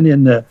Houston,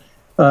 in the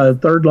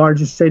third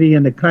largest city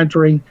in the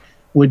country,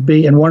 would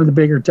be, and one of the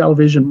bigger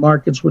television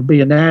markets, would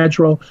be a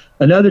natural.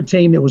 Another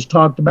team that was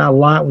talked about a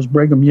lot was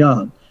Brigham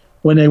Young.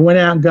 When they went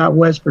out and got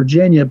West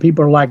Virginia,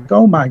 people are like,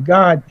 oh my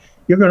God,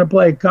 you're going to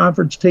play a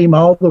conference team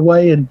all the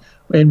way in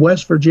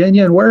West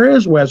Virginia? And where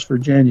is West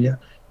Virginia?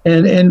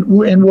 And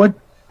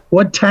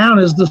what town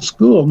is the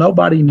school?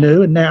 Nobody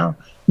knew, and now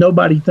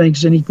nobody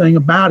thinks anything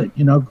about it.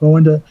 You know,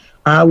 going to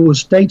Iowa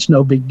State's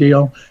no big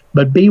deal,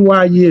 but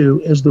BYU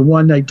is the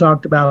one they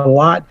talked about a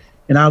lot,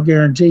 and I'll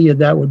guarantee you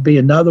that would be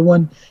another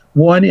one.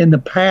 One in the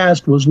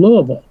past was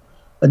Louisville,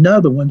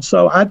 another one.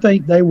 So I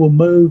think they will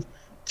move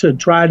to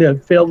try to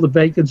fill the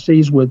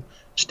vacancies with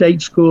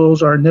state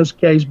schools, or in this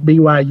case,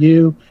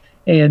 BYU,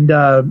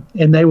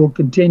 and they will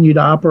continue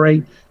to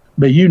operate.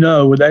 But you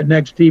know, when that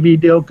next TV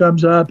deal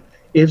comes up,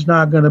 it's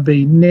not going to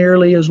be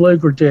nearly as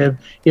lucrative,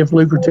 if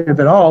lucrative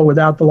at all,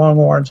 without the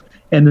Longhorns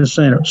and the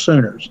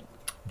Sooners.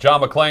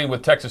 John McClain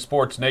with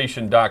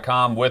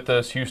TexasSportsNation.com with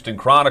us, Houston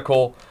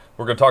Chronicle.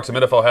 We're going to talk some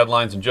NFL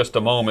headlines in just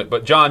a moment.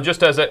 But, John,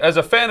 just as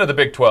a fan of the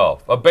Big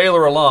 12, a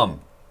Baylor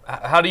alum,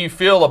 how do you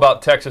feel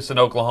about Texas and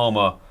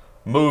Oklahoma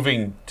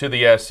moving to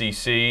the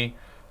SEC,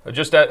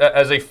 just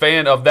as a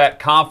fan of that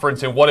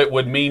conference and what it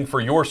would mean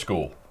for your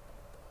school?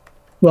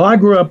 Well, I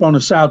grew up on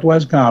the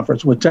Southwest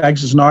Conference with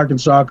Texas and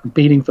Arkansas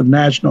competing for the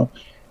national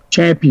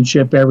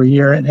championship every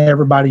year, and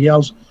everybody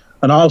else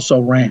and also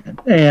ran.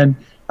 And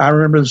I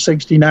remember the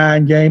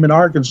 '69 game in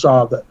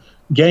Arkansas, the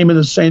game of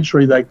the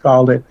century, they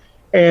called it.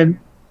 And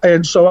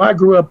so I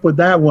grew up with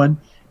that one.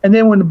 And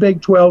then when the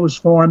Big 12 was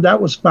formed,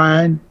 that was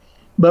fine.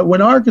 But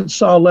when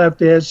Arkansas left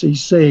the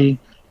SEC,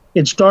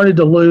 it started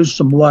to lose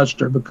some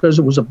luster, because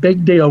it was a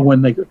big deal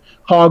when the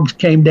Hogs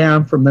came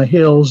down from the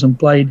hills and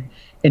played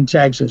in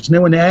Texas. And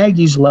then when the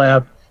Aggies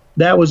left,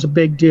 that was a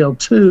big deal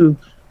too,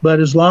 But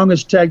as long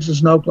as Texas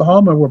and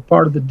Oklahoma were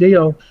part of the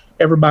deal,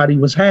 everybody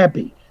was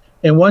happy.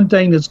 And one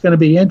thing that's going to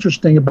be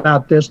interesting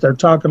about this, they're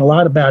talking a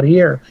lot about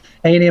here,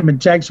 A&M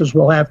and Texas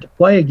will have to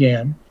play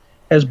again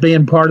as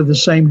being part of the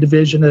same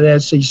division of the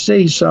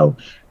SEC. So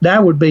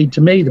that would be,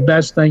 to me, the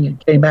best thing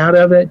that came out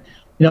of it.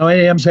 You know,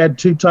 A&M's had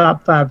 2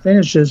 top 5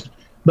 finishes,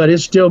 but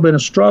it's still been a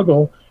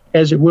struggle,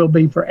 as it will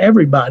be for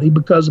everybody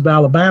because of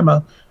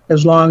Alabama,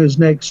 as long as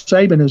Nick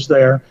Saban is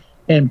there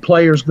and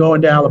players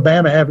going to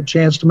Alabama have a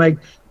chance to make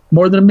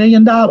more than $1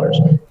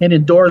 million in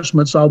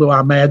endorsements, although I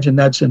imagine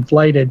that's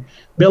inflated.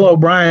 Bill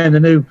O'Brien,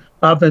 the new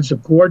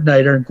offensive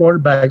coordinator and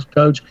quarterbacks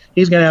coach,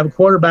 he's going to have a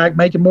quarterback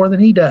making more than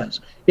he does,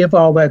 if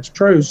all that's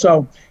true.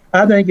 So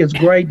I think it's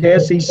great.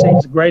 The SEC is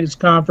the greatest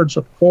conference,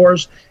 of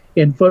course,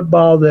 in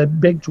football. The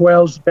Big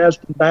 12 is the best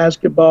in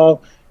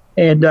basketball,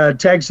 and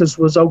Texas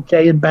was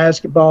okay in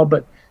basketball.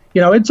 But,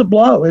 you know, it's a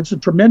blow. It's a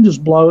tremendous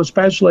blow,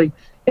 especially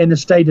in the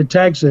state of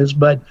Texas.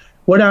 But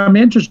what I'm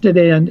interested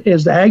in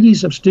is the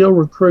Aggies have still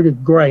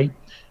recruited great.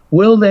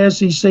 Will the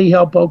SEC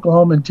help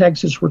Oklahoma and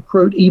Texas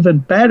recruit even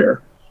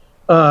better,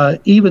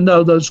 even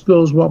though those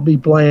schools won't be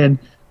playing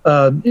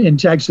in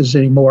Texas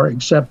anymore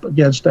except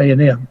against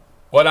A&M?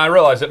 Well, I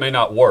realize it may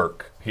not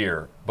work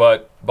here,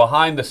 but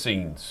behind the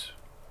scenes,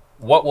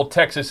 what will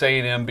Texas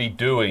A&M be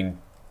doing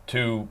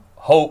to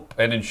hope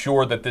and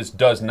ensure that this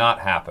does not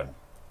happen?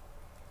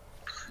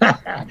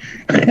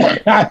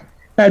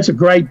 That's a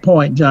great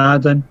point,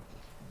 Jonathan.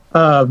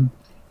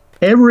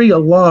 Every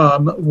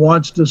alum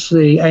wants to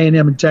see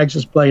A&M and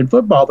Texas play in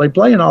football. They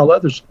play in all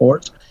other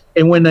sports,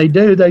 and when they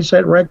do, they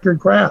set record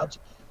crowds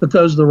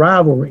because of the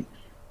rivalry.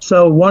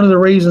 So one of the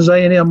reasons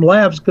A&M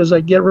left is because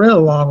they get rid of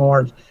the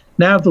Longhorns.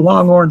 Now, if the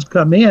Longhorns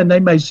come in, they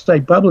may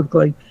say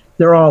publicly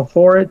they're all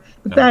for it,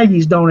 but the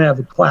Aggies don't have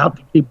the clout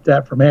to keep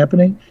that from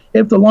happening.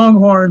 If the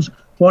Longhorns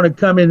want to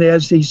come in the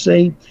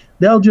SEC,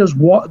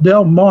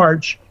 they'll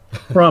march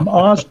from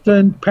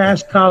Austin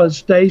past College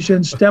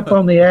Station, step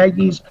on the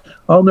Aggies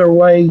on their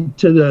way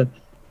to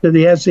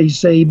the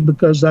SEC,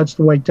 because that's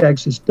the way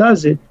Texas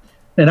does it.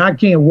 And I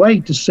can't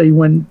wait to see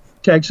when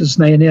Texas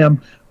and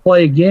A&M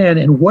play again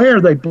and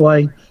where they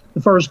play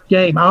the first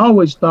game. I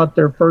always thought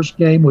their first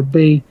game would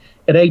be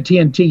at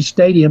AT&T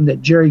Stadium,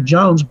 that Jerry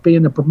Jones,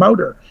 being the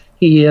promoter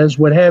he is,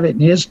 would have it in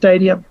his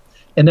stadium,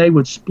 and they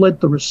would split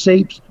the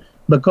receipts,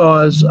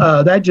 because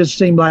that just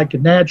seemed like a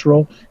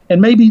natural,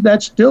 and maybe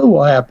that still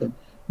will happen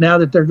now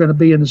that they're going to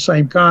be in the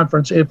same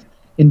conference, if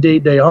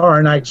indeed they are,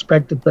 and I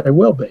expect that they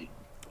will be.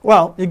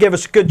 Well, you gave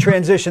us a good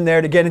transition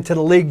there to get into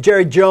the league.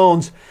 Jerry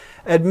Jones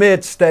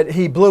admits that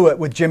he blew it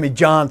with Jimmy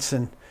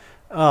Johnson.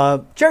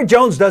 Jerry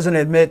Jones doesn't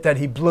admit that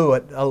he blew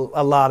it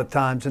a lot of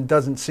times and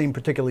doesn't seem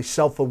particularly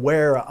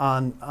self-aware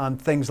on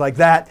things like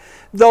that,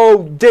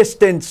 though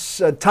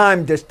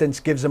time distance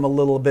gives him a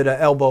little bit of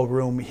elbow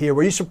room here.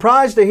 Were you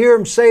surprised to hear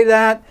him say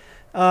that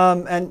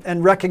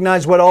and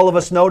recognize what all of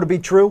us know to be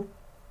true?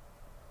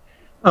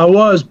 I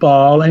was,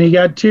 Paul, and he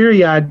got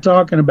teary-eyed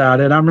talking about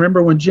it. I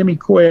remember when Jimmy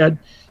quit,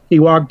 he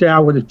walked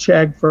out with a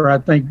check for, I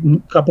think,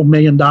 a couple $1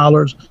 million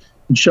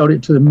and showed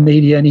it to the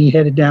media, and he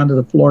headed down to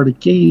the Florida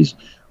Keys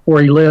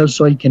where he lives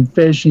so he can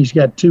fish. He's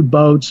got 2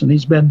 boats, and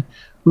he's been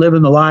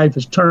living the life,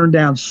 has turned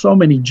down so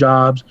many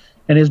jobs,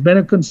 and has been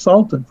a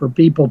consultant for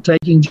people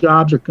taking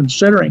jobs or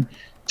considering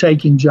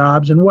taking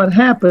jobs. And what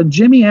happened,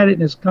 Jimmy had it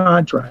in his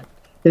contract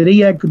that he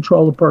had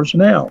control of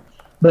personnel.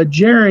 But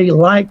Jerry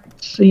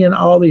liked seeing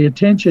all the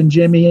attention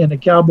Jimmy and the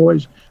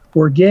Cowboys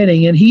were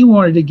getting, and he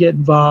wanted to get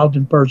involved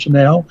in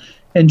personnel.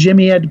 And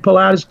Jimmy had to pull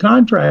out his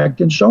contract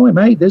and show him,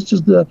 hey, this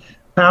is the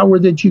power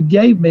that you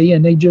gave me.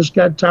 And they just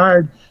got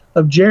tired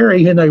of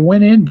Jerry, and they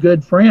went in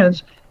good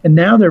friends, and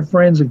now they're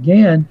friends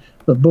again.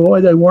 But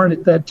boy, they weren't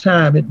at that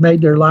time. It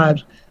made their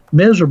lives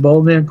miserable.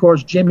 And then, of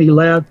course, Jimmy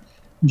left.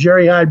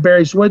 Jerry hired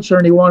Barry Switzer,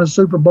 and he won a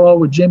Super Bowl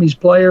with Jimmy's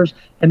players,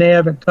 and they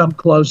haven't come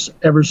close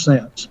ever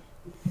since.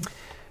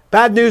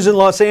 Bad news in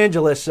Los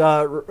Angeles.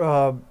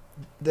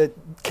 The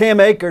Cam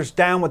Akers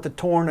down with the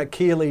torn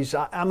Achilles.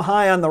 I'm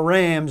high on the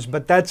Rams,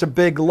 but that's a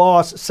big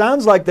loss. It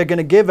sounds like they're going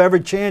to give every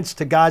chance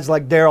to guys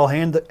like Darrell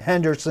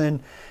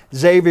Henderson,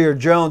 Xavier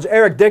Jones.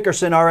 Eric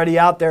Dickerson already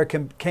out there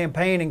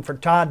campaigning for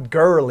Todd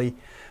Gurley.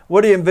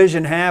 What do you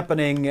envision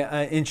happening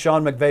in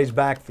Sean McVay's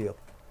backfield?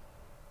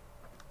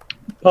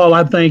 Paul,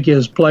 I think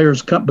as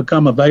players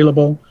become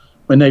available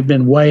when they've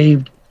been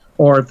waived,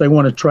 or if they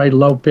want to trade a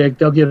low pick,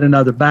 they'll get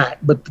another back.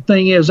 But the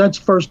thing is, that's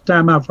the first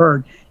time I've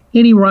heard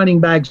any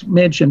running backs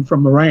mentioned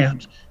from the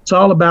Rams. It's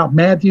all about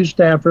Matthew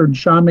Stafford and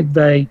Sean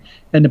McVay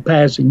and the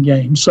passing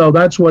game. So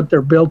that's what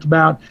they're built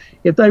about.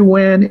 If they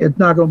win, it's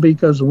not going to be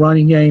because of the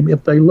running game.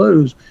 If they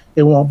lose,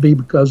 it won't be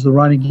because of the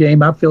running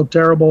game. I feel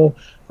terrible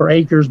for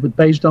Akers, but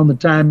based on the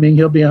timing,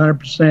 he'll be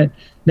 100%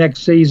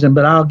 next season.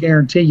 But I'll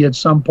guarantee you at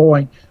some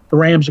point the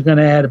Rams are going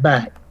to add it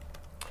back.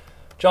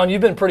 John,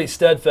 you've been pretty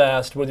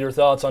steadfast with your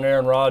thoughts on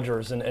Aaron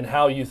Rodgers and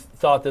how you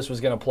thought this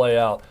was going to play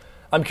out.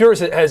 I'm curious,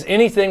 has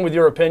anything with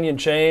your opinion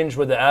changed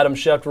with the Adam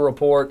Schefter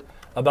report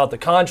about the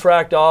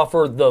contract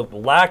offer, the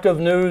lack of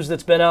news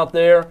that's been out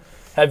there?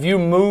 Have you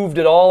moved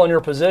at all in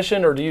your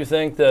position, or do you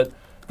think that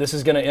this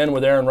is going to end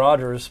with Aaron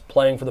Rodgers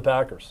playing for the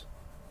Packers.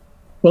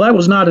 Well, that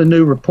was not a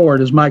new report.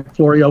 As Mike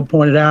Florio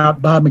pointed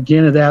out, Bob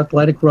McGinn of The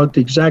Athletic wrote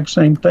the exact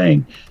same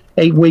thing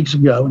 8 weeks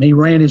ago, and he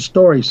ran his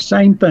story,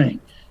 same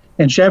thing.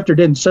 And Schefter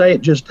didn't say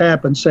it just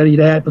happened, said it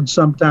happened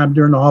sometime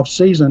during the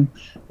offseason.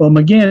 Well,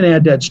 McGinn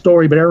had that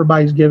story, but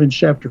everybody's giving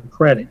Schefter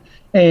credit.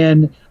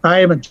 And I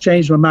haven't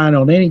changed my mind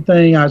on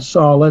anything. I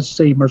saw,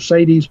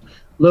 Mercedes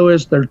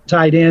Lewis, their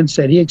tight end,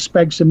 said he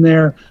expects him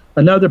there.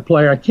 Another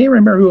player, I can't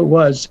remember who it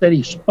was, said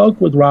he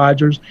spoke with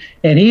Rodgers,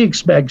 and he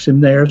expects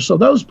him there. So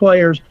those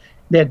players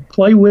that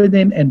play with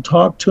him and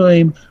talk to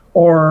him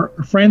or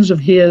friends of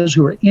his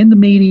who are in the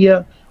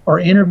media or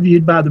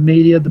interviewed by the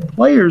media, the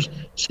players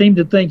seem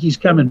to think he's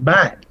coming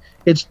back.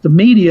 It's the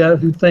media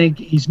who think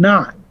he's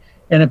not.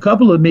 And a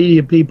couple of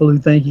media people who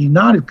think he's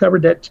not have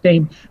covered that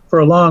team for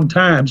a long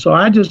time. So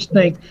I just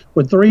think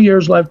with 3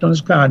 years left on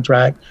his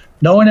contract,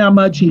 knowing how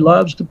much he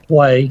loves to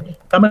play,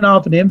 coming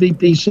off an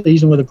MVP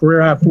season with a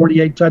career-high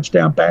 48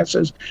 touchdown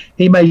passes,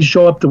 he may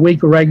show up the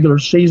week of regular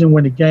season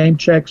when the game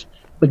checks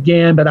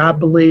begin, but I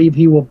believe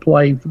he will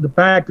play for the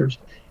Packers.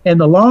 And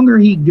the longer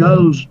he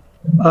goes,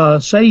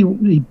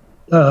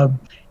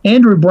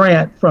 Andrew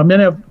Brandt from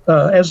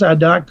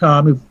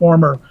SI.com, who's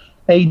former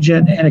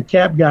agent and a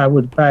cap guy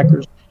with the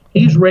Packers,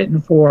 he's written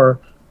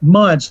for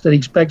months that he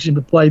expects him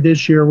to play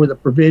this year with a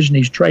provision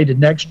he's traded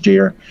next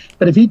year.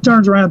 But if he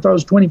turns around and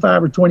throws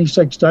 25 or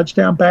 26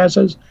 touchdown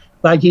passes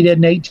like he did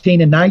in 18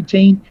 and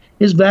 19,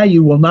 his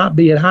value will not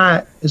be as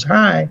high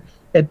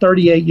at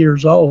 38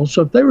 years old.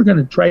 So if they were going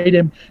to trade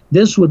him,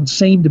 this would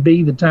seem to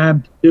be the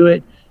time to do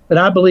it. But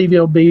I believe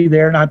he'll be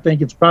there, and I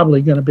think it's probably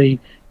going to be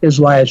his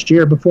last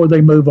year before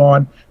they move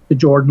on to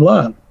Jordan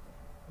Love.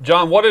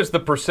 John, what is the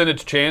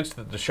percentage chance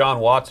that Deshaun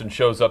Watson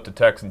shows up to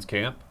Texans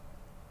camp?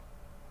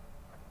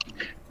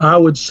 I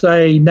would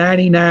say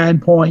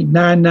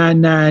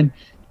 99.999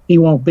 he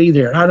won't be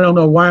there. I don't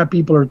know why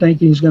people are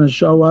thinking he's going to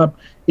show up.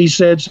 He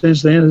said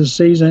since the end of the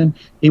season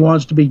he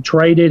wants to be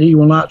traded. He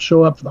will not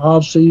show up for the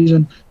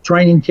offseason,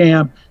 training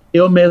camp.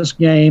 He'll miss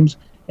games.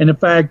 And the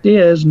fact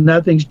is,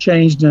 nothing's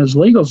changed in his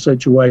legal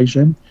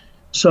situation.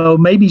 So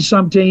maybe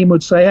some team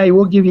would say, hey,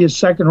 we'll give you a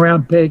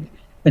second-round pick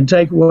and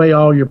take away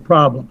all your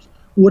problems.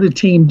 Would a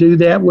team do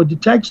that? Would the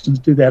Texans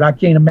do that? I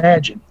can't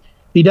imagine.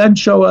 If he doesn't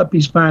show up,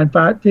 he's fined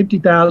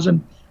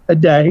 $50,000 a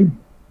day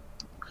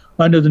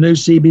under the new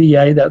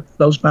CBA. That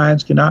those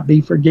fines cannot be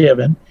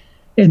forgiven.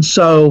 And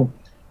so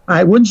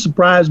it wouldn't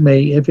surprise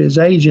me if his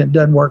agent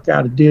doesn't work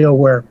out a deal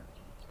where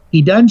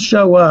he doesn't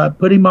show up,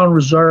 put him on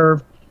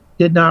reserve,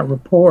 did not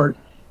report,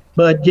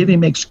 but give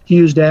him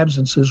excused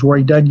absences where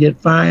he doesn't get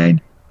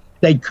fined.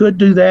 They could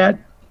do that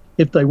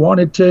if they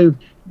wanted to.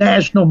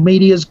 National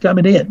media is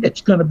coming in. It's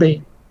going to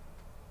be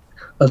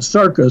a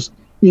circus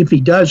if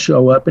he does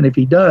show up, and if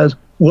he does,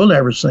 we'll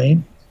never see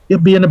him. He'll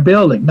be in a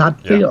building,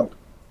 not the field.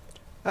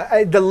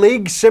 The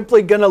league's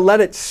simply going to let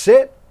it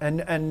sit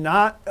and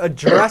not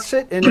address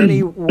it in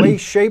any way,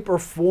 shape, or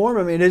form?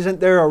 I mean,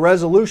 isn't there a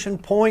resolution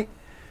point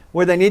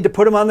where they need to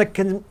put him on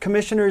the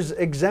commissioner's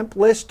exempt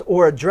list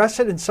or address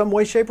it in some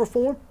way, shape, or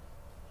form?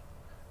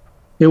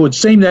 It would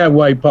seem that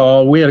way,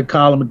 Paul. We had a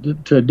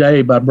column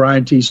today by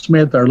Brian T.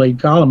 Smith, our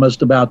lead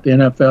columnist, about the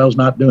NFL's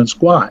not doing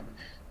squat.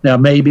 Now,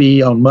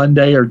 maybe on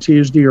Monday or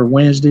Tuesday or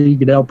Wednesday,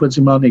 Goodell puts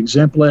him on the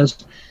exempt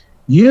list.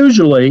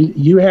 Usually,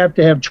 you have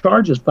to have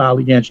charges filed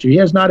against you. He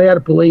has not had a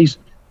police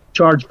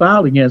charge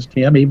filed against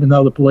him, even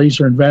though the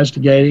police are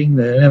investigating,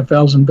 the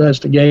NFL's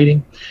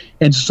investigating.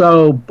 And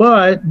so,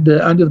 but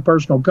under the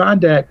personal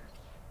contact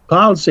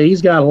policy,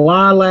 he's got a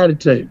lot of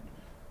latitude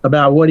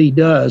about what he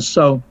does.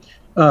 So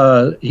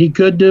he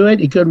could do it.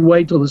 He could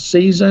wait till the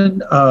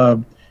season.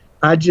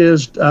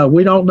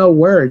 We don't know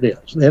where it is.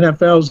 The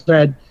NFL's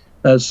had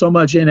so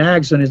much in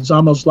action, it's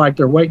almost like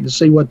they're waiting to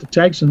see what the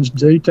Texans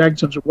do.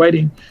 Texans are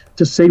waiting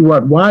to see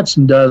what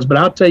Watson does. But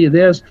I'll tell you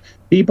this,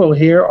 people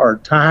here are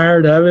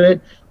tired of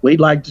it. We'd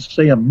like to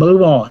see him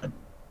move on.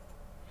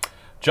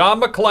 John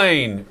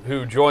McClain,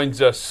 who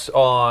joins us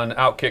on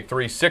Outkick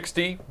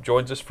 360,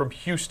 joins us from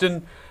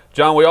Houston.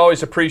 John, we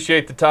always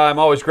appreciate the time.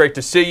 Always great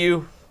to see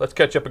you. Let's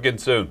catch up again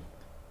soon.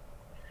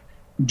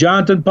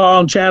 Jonathan, Paul,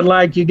 and Chad,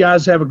 like you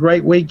guys have a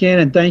great weekend,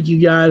 and thank you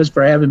guys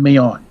for having me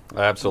on.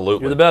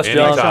 Absolutely. You're the best,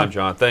 John. Anytime,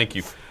 John. Thank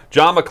you.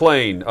 John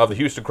McClain of the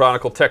Houston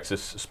Chronicle, Texas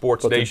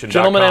Sports Nation.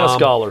 Gentleman and a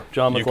scholar,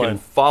 John McClain. You can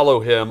follow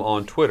him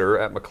on Twitter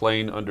at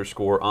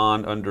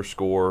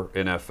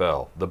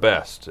McClain_on_NFL. The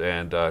best.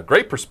 And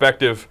great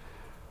perspective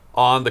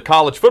on the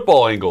college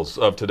football angles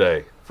of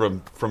today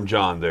from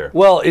John there.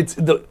 Well,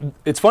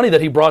 it's funny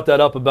that he brought that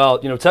up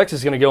about,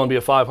 Texas is going to go and be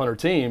a 500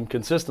 team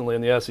consistently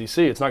in the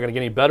SEC. It's not going to get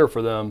any better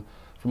for them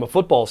from a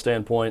football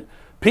standpoint.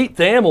 Pete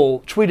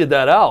Thamel tweeted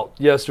that out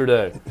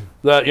yesterday,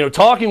 that,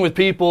 talking with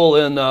people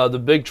in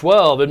the Big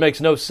 12, it makes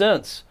no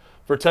sense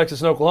for Texas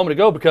and Oklahoma to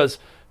go because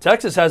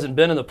Texas hasn't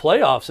been in the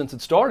playoffs since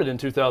it started in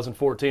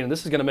 2014, and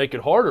this is going to make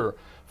it harder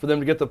for them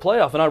to get the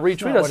playoff. And I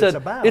retweeted, I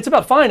said, it's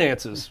about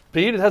finances,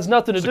 Pete. It has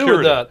nothing to do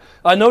with that.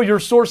 I know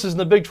your sources in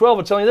the Big 12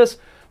 are telling you this.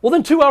 Well,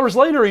 then 2 hours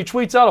later, he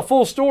tweets out a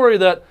full story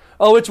that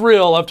Oh, it's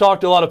real. I've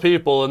talked to a lot of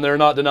people, and they're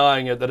not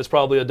denying it, that it's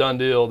probably a done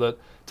deal that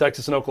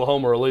Texas and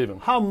Oklahoma are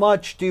leaving. How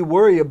much do you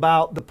worry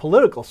about the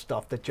political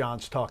stuff that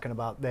John's talking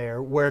about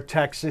there, where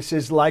Texas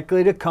is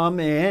likely to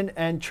come in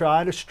and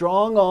try to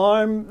strong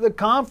arm the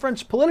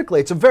conference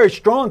politically? It's a very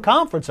strong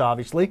conference,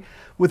 obviously,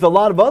 with a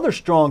lot of other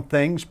strong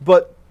things,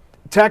 but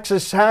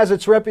Texas has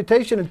its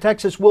reputation, and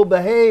Texas will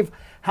behave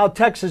how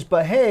Texas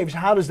behaves.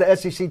 How does the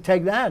SEC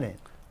take that in?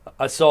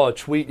 I saw a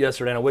tweet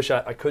yesterday, and I wish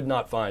I could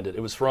not find it.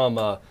 It was from,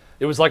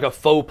 it was like a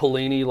faux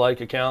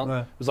Pelini-like account.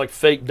 It was like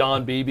fake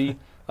Don Beebe,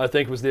 I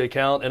think was the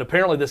account. And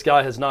apparently this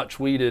guy has not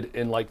tweeted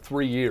in like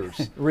 3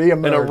 years.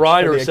 And a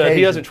writer said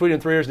he hasn't tweeted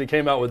in 3 years, and he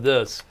came out with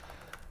this.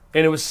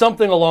 And it was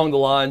something along the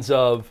lines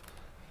of,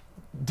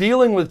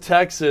 dealing with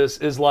Texas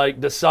is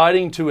like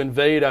deciding to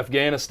invade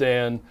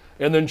Afghanistan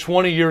and then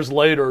 20 years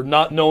later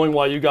not knowing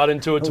why you got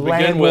into it to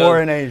begin with.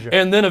 War in Asia.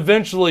 And then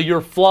eventually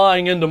you're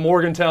flying into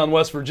Morgantown,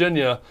 West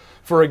Virginia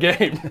for a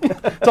game,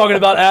 talking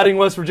about adding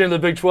West Virginia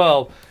to the Big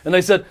 12. And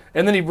they said,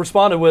 and then he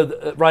responded with,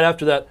 right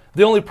after that,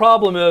 the only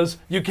problem is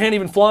you can't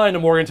even fly into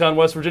Morgantown,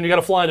 West Virginia. You got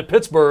to fly into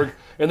Pittsburgh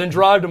and then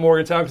drive to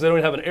Morgantown because they don't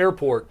even have an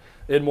airport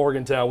in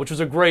Morgantown, which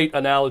was a great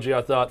analogy,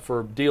 I thought,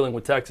 for dealing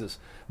with Texas.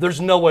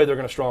 There's no way they're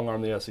going to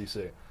strong-arm the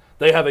SEC.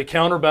 They have a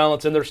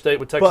counterbalance in their state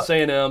with Texas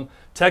A&M.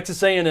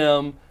 Texas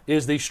A&M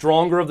is the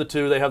stronger of the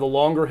two. They have the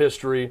longer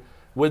history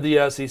with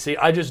the SEC.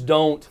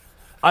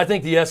 I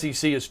think the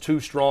SEC is too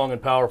strong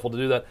and powerful to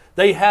do that.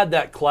 They had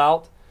that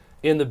clout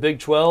in the Big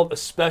 12,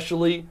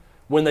 especially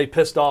when they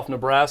pissed off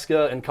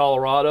Nebraska and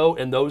Colorado,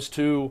 and those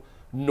two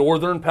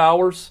northern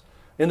powers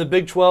in the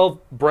Big 12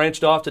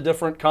 branched off to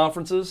different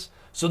conferences.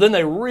 So then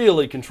they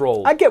really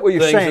controlled. I get what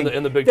you're saying.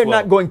 In the Big 12. They're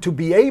not going to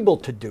be able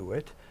to do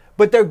it,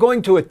 but they're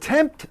going to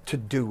attempt to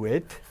do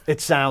it, it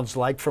sounds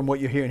like, from what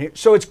you're hearing here.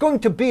 So it's going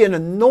to be an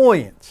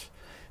annoyance.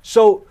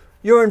 So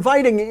you're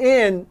inviting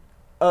in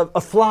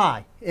a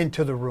fly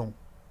into the room,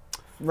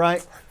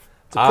 right?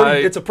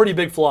 It's a pretty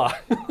big fly.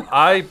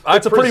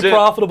 It's a pretty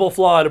profitable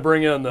fly to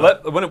bring in, though.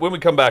 When we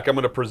come back, I'm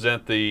going to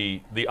present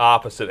the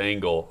opposite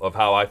angle of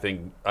how I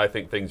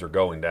think things are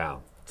going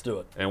down. Let's do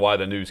it. And why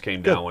the news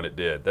came down when it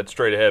did. That's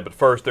straight ahead. But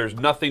first, there's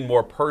nothing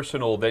more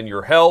personal than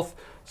your health.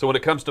 So when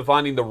it comes to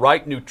finding the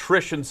right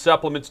nutrition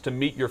supplements to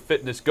meet your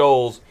fitness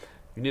goals,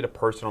 you need a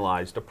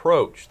personalized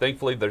approach.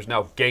 Thankfully, there's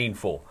now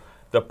Gainful,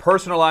 the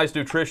personalized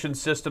nutrition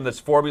system that's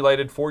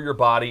formulated for your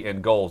body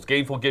and goals.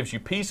 Gainful gives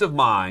you peace of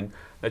mind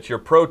that your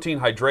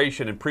protein,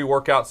 hydration, and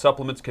pre-workout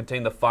supplements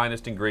contain the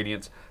finest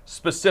ingredients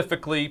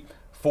specifically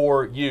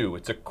for you.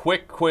 It's a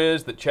quick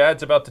quiz that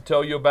Chad's about to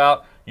tell you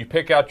about. You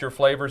pick out your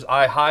flavors.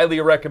 I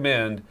highly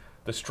recommend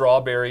the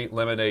strawberry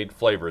lemonade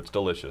flavor. It's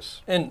delicious.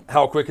 And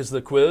how quick is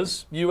the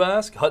quiz, you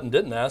ask? Hutton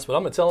didn't ask, but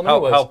I'm going to tell him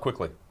anyways. How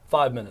quickly?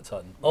 5 minutes,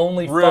 Hutton.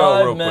 Only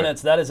 5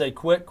 minutes. Quick. That is a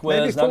quick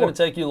quiz. It's not going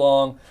to take you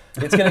long.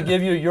 It's going to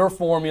give you your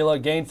formula.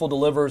 Gainful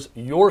delivers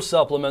your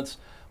supplements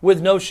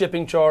with no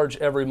shipping charge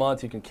every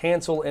month. You can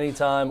cancel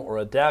anytime or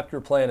adapt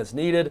your plan as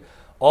needed.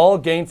 All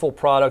Gainful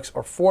products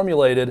are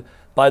formulated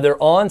by their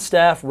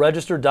on-staff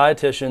registered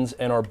dietitians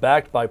and are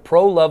backed by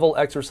pro-level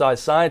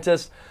exercise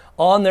scientists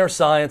on their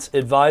science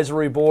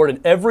advisory board. And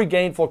every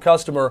Gainful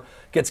customer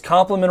gets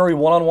complimentary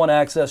one-on-one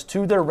access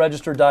to their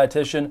registered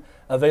dietitian,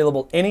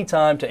 available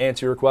anytime to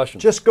answer your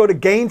questions. Just go to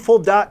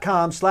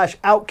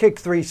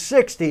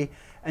gainful.com/outkick360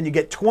 and you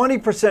get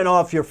 20%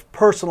 off your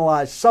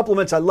personalized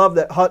supplements. I love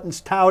that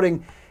Hutton's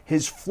touting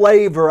his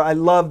flavor. I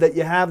love that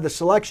you have the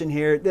selection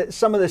here.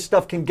 Some of this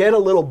stuff can get a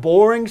little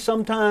boring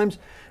sometimes.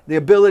 The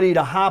ability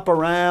to hop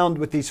around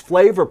with these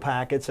flavor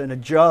packets and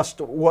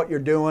adjust what you're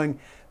doing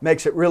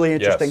makes it really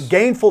interesting. Yes.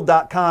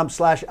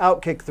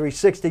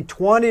 Gainful.com/outkick360,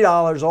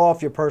 $20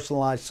 off your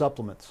personalized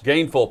supplements.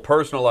 Gainful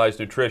personalized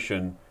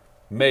nutrition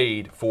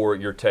made for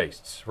your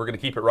tastes. We're going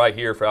to keep it right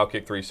here for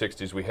Outkick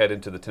 360 as we head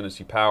into the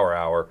Tennessee Power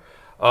Hour.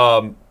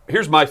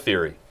 Here's my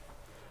theory.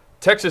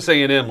 Texas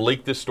A&M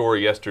leaked this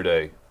story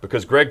yesterday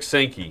because Greg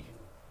Sankey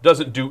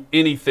doesn't do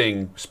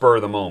anything spur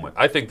of the moment.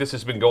 I think this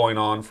has been going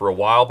on for a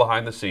while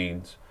behind the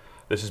scenes.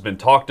 This has been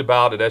talked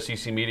about at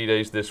SEC Media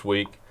Days this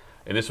week,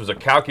 and this was a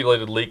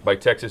calculated leak by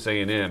Texas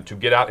A&M to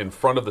get out in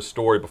front of the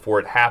story before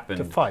it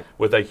happened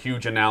with a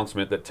huge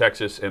announcement that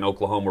Texas and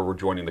Oklahoma were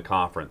joining the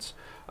conference.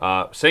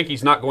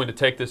 Sankey's not going to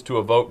take this to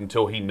a vote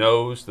until he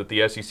knows that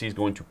the SEC is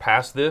going to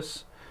pass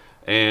this,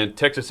 and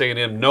Texas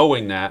A&M,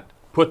 knowing that,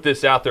 put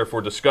this out there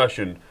for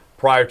discussion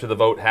prior to the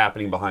vote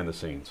happening behind the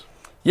scenes.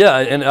 Yeah,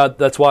 and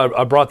that's why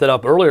I brought that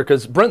up earlier,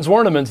 because Brent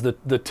Zwerneman's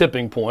the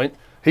tipping point.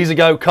 He's a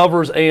guy who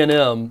covers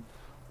A&M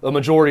a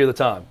majority of the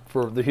time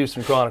for the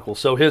Houston Chronicle.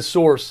 So his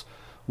source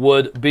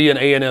would be an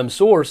A&M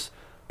source.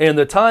 And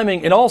the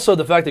timing, and also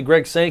the fact that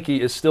Greg Sankey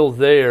is still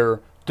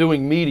there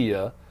doing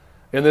media,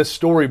 and this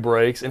story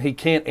breaks, and he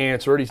can't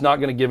answer it. He's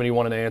not going to give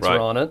anyone an answer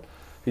on it.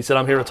 He said,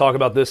 I'm here to talk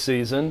about this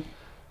season.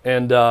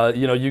 And,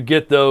 you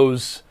get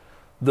those...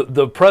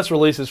 The press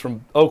releases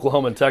from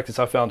Oklahoma and Texas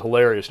I found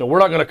hilarious. Now, we're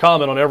not going to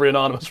comment on every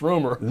anonymous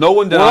rumor. No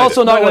one denied it. We're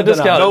also not going to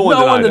discount it. No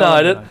one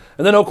denied it.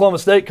 And then Oklahoma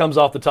State comes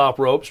off the top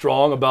rope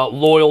strong about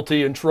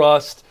loyalty and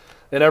trust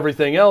and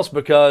everything else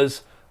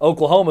because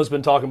Oklahoma's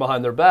been talking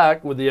behind their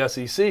back with the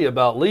SEC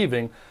about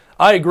leaving.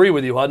 I agree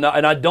with you, Hudson,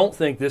 and I don't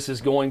think this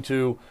is going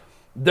to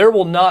 – there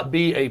will not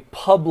be a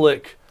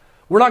public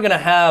 – we're not going to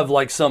have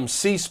like some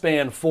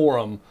C-SPAN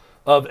forum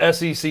of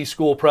SEC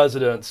school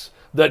presidents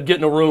that get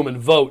in a room and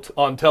vote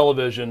on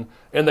television,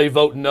 and they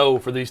vote no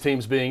for these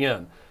teams being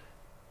in.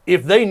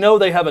 If they know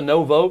they have a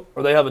no vote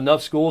or they have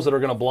enough schools that are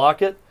going to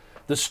block it,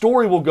 the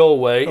story will go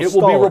away. It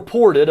will be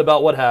reported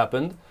about what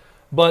happened,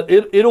 but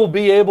it'll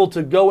be able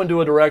to go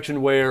into a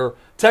direction where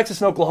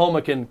Texas and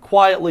Oklahoma can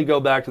quietly go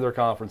back to their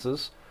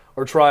conferences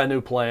or try a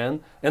new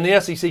plan, and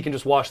the SEC can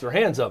just wash their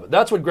hands of it.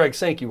 That's what Greg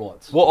Sankey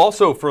wants. Well,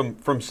 also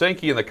from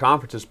Sankey and the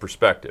conference's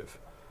perspective,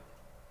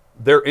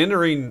 they're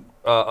entering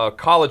a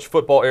college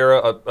football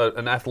era,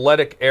 an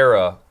athletic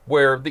era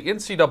where the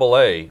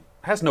NCAA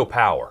has no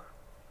power.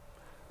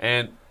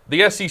 And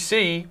the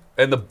SEC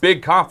and the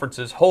big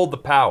conferences hold the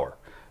power.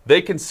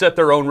 They can set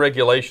their own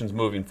regulations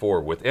moving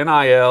forward with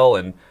NIL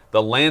and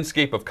the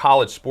landscape of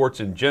college sports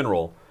in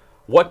general.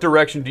 What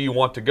direction do you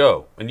want to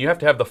go? And you have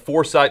to have the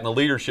foresight and the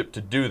leadership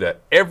to do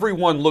that.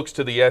 Everyone looks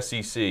to the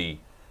SEC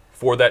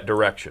for that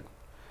direction.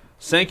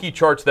 Sankey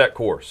charts that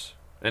course,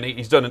 and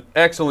he's done an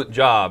excellent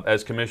job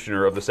as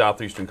commissioner of the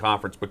Southeastern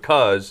Conference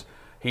because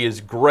he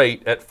is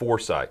great at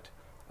foresight.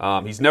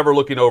 He's never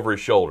looking over his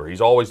shoulder.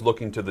 He's always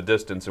looking to the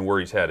distance and where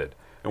he's headed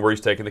and where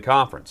he's taking the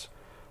conference.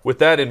 With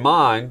that in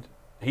mind,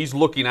 he's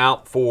looking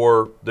out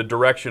for the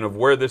direction of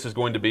where this is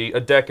going to be a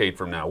decade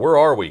from now. Where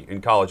are we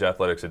in college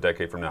athletics a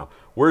decade from now?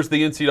 Where's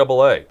the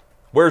NCAA?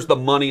 Where's the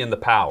money and the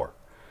power?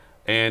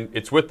 And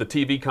it's with the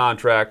TV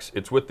contracts.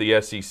 It's with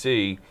the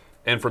SEC.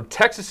 And from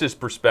Texas's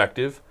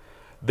perspective,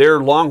 their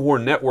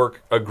Longhorn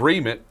Network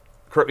agreement,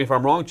 correct me if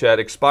I'm wrong, Chad,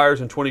 expires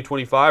in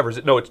 2025, or is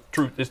it? No, it's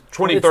true. It's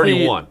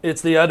 2031. I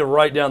had to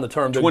write down the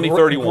term.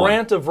 2031. The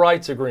grant of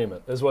rights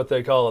agreement is what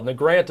they call it. And the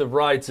grant of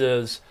rights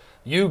is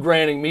you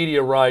granting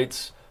media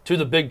rights to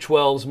the Big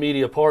 12's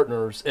media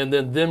partners, and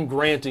then them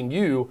granting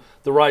you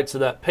the rights to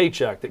that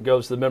paycheck that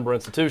goes to the member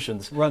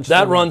institutions. Runs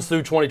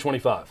through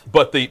 2025.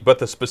 But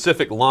the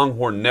specific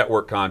Longhorn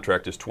Network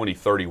contract is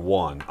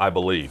 2031, I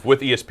believe,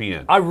 with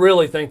ESPN. I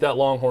really think that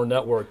Longhorn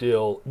Network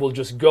deal will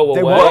just go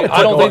away.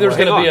 I don't think there's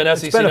going to be an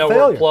SEC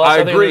Network Plus.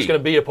 I think there's going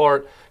to be a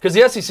part because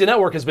the SEC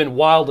Network has been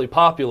wildly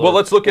popular. Well,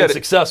 let's look at it.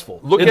 Successful.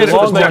 Look at it.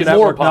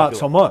 More popular. Not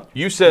so much.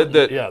 You said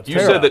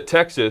that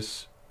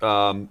Texas.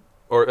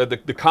 Or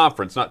the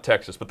conference, not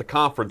Texas, but the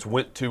conference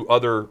went to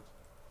other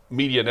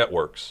media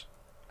networks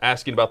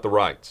asking about the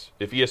rights,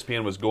 if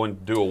ESPN was going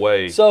to do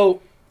away.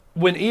 So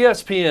when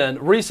ESPN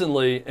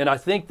recently, and I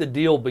think the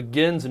deal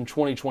begins in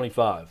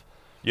 2025.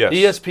 Yes.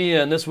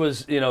 ESPN, this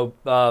was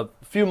a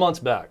few months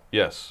back.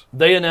 Yes.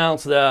 They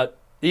announced that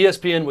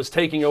ESPN was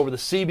taking over the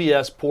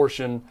CBS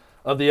portion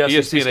of the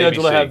SEC ESPN,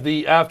 schedule ABC. To have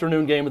the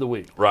afternoon game of the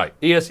week. Right.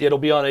 It'll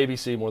be on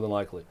ABC more than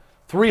likely.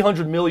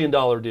 $300 million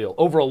deal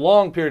over a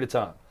long period of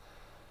time.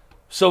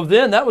 So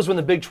then that was when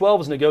the Big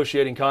 12 was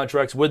negotiating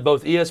contracts with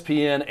both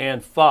ESPN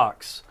and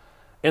Fox.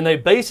 And they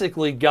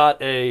basically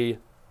got a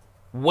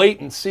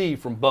wait and see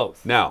from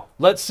both. Now,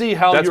 let's see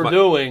how you're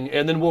doing,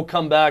 and then we'll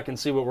come back and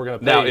see what we're going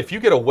to pay. Now, if you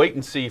get a wait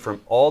and see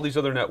from all these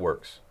other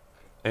networks,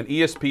 and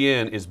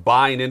ESPN is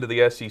buying into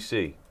the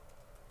SEC,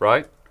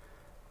 right?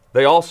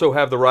 They also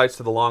have the rights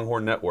to the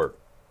Longhorn Network.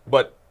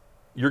 But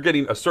you're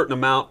getting a certain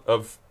amount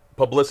of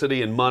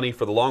publicity and money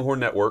for the Longhorn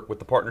Network with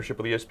the partnership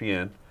with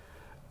ESPN.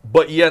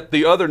 But yet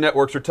the other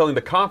networks are telling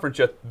the conference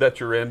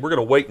that you're in, we're going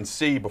to wait and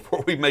see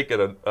before we make it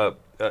an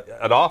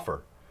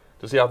offer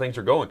to see how things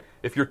are going.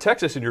 If you're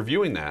Texas and you're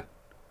viewing that,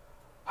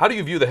 how do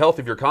you view the health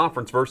of your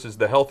conference versus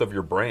the health of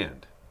your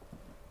brand?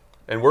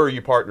 And where are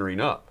you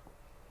partnering up?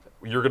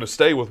 You're going to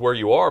stay with where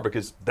you are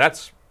because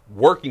that's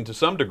working to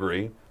some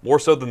degree, more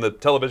so than the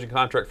television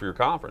contract for your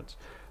conference.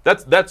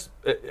 That's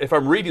if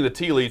I'm reading the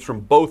tea leaves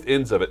from both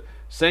ends of it,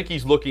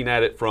 Sankey's looking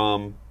at it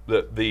from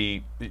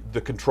the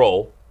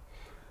control.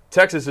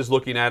 Texas is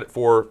looking at it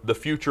for the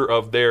future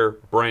of their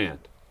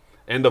brand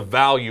and the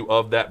value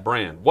of that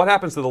brand. What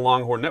happens to the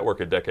Longhorn Network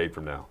a decade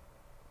from now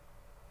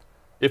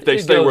if they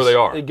stay where they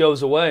are? It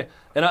goes away.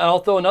 And I'll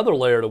throw another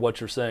layer to what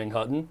you're saying,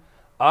 Hutton.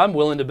 I'm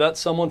willing to bet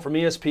someone from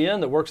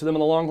ESPN that works with them on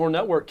the Longhorn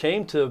Network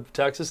came to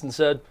Texas and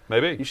said,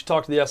 maybe you should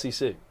talk to the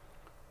SEC.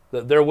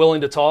 That they're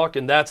willing to talk,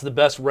 and that's the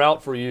best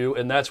route for you,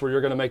 and that's where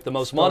you're going to make the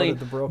most money.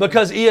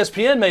 Because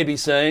ESPN may be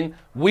saying,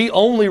 we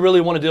only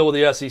really want to deal with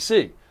the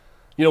SEC.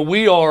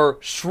 We are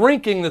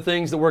shrinking the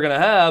things that we're going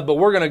to have, but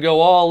we're going to go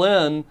all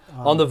in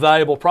on the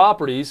valuable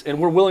properties, and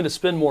we're willing to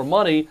spend more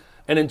money,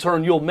 and in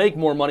turn, you'll make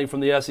more money from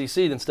the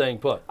SEC than staying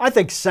put. I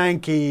think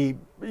Sankey,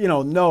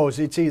 knows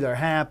it's either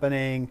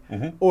happening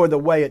or the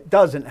way it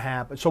doesn't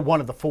happen. So one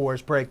of the four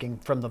is breaking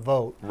from the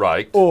vote.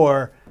 Right.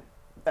 Or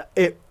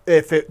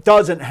if it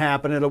doesn't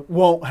happen, it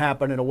won't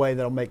happen in a way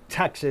that'll make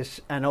Texas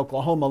and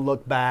Oklahoma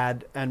look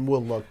bad, and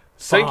we'll look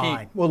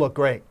fine. We'll look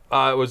great.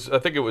 I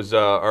think it was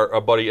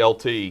our buddy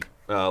LT.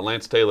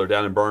 Lance Taylor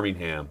down in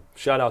Birmingham.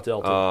 Shout out to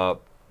LT.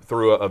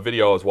 Through a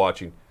video I was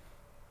watching.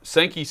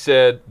 Sankey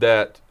said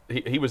that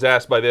he was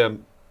asked by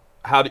them,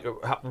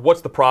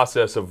 what's the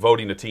process of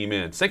voting a team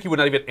in? Sankey would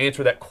not even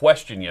answer that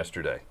question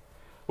yesterday,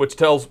 which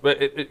tells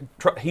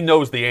he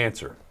knows the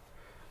answer,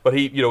 but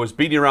he was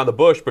beating around the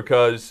bush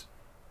because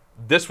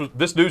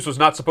this news was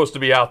not supposed to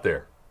be out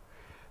there,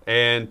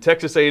 and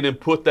Texas A&M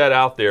put that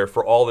out there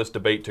for all this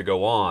debate to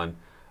go on.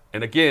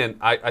 And again,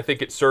 I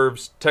think it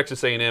serves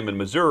Texas A&M and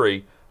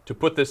Missouri to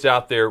put this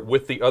out there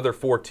with the other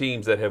 4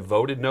 teams that have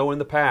voted no in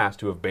the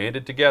past, who have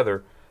banded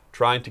together,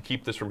 trying to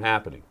keep this from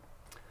happening.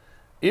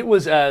 It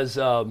was as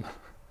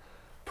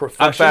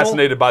professional. I'm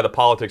fascinated by the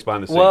politics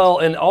behind the scenes. Well,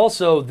 and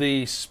also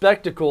the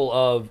spectacle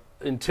of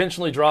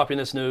intentionally dropping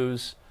this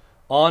news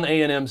on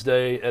A&M's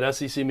day at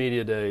SEC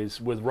Media Days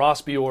with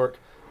Ross Bjork,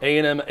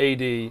 A&M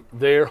AD,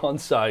 there on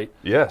site.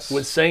 Yes.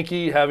 With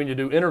Sankey having to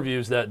do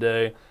interviews that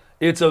day.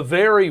 It's a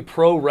very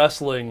pro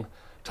wrestling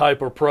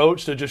type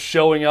approach to just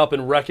showing up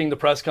and wrecking the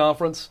press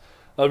conference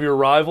of your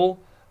rival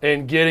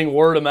and getting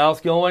word of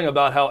mouth going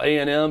about how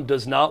A&M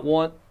does not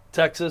want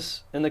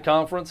Texas in the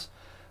conference.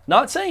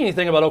 Not saying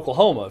anything about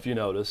Oklahoma, if you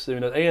notice.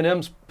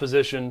 A&M's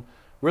position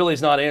really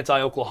is not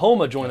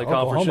anti-Oklahoma joining the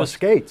conference. Oklahoma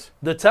skates.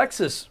 The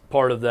Texas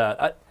part of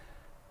that.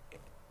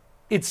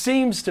 It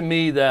seems to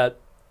me that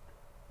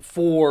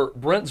for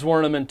Brent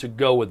Zwerneman to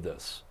go with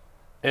this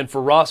and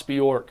for Ross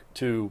Bjork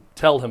to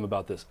tell him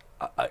about this,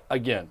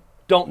 again,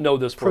 don't know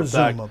this for a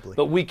fact,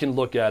 but we can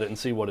look at it and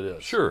see what it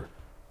is. Sure.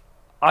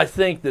 I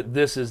think that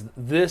this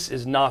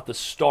is not the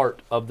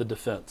start of the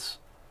defense.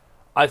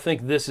 I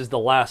think this is the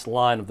last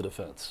line of the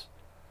defense.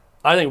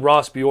 I think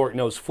Ross Bjork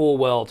knows full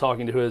well,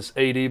 talking to his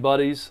AD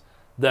buddies,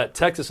 that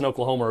Texas and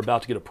Oklahoma are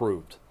about to get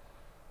approved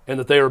and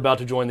that they are about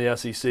to join the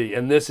SEC.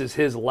 And this is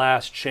his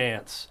last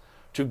chance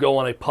to go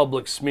on a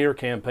public smear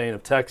campaign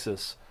of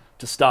Texas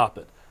to stop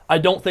it. I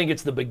don't think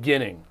it's the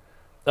beginning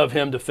of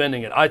him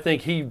defending it. I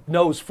think he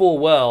knows full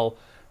well,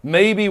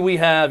 maybe we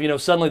have,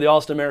 suddenly the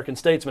Austin American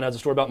Statesman has a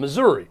story about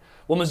Missouri.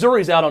 Well,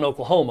 Missouri's out on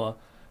Oklahoma.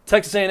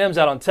 Texas A&M's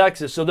out on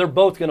Texas, so they're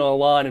both going to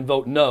align and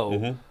vote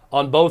no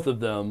on both of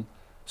them.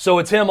 So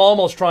it's him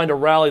almost trying to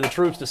rally the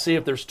troops to see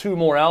if there's 2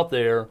 more out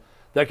there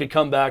that could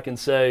come back and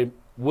say,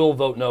 we'll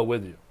vote no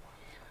with you.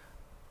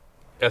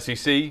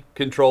 SEC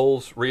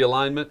controls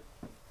realignment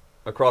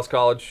across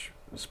college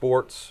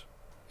sports,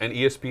 and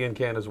ESPN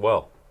can as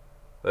well.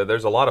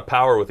 There's a lot of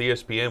power with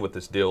ESPN with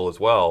this deal as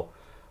well,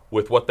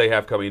 with what they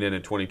have coming in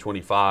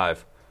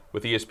 2025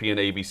 with ESPN,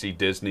 ABC,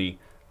 Disney,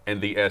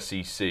 and the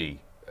SEC.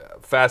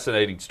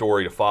 Fascinating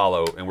story to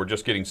follow, and we're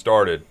just getting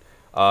started.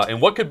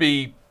 And what could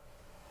be,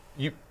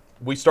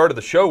 we started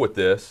the show with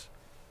this,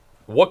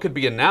 what could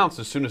be announced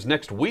as soon as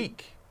next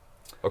week,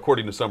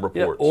 according to some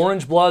reports? Yeah,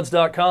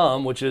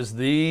 OrangeBloods.com, which is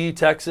the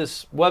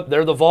Texas web,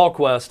 they're the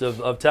VolQuest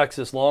of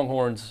Texas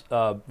Longhorns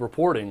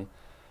reporting,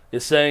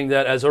 is saying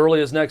that as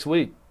early as next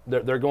week,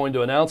 they're going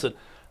to announce it.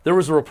 There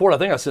was a report, I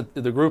think I sent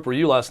the group or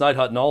you last night,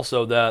 Hutton,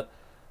 also, that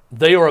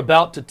they are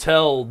about to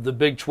tell the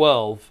Big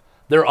 12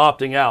 they're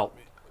opting out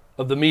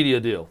of the media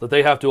deal, that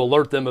they have to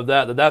alert them of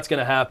that's going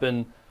to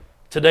happen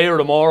today or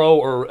tomorrow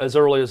or as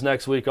early as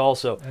next week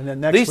also. And then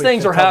next These week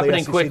things are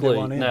happening SEC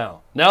quickly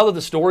now. Now that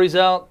the story's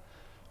out,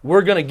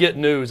 we're going to get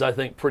news, I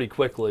think, pretty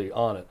quickly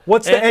on it.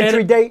 What's the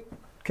entry date?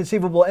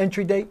 Conceivable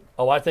entry date?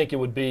 Oh, I think it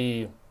would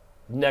be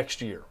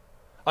next year.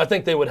 I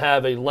think they would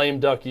have a lame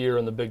duck year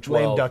in the Big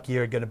 12. Lame duck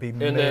year going to be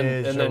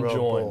miserable. And then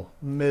join.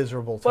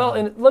 Miserable time. Well,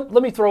 and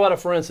let me throw out a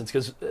for instance,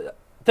 because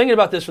thinking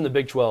about this from the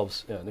Big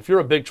 12's end, if you're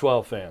a Big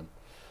 12 fan,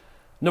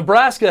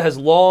 Nebraska has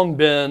long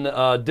been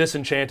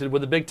disenchanted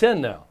with the Big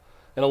Ten now.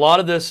 And a lot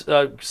of this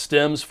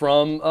stems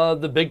from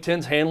the Big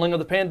Ten's handling of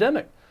the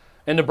pandemic.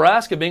 And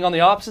Nebraska being on the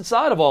opposite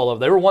side of all of it.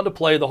 They were wanting to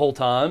play the whole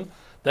time.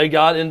 They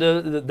got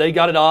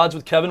at odds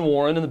with Kevin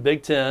Warren in the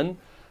Big Ten.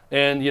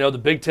 And, the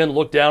Big Ten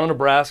looked down on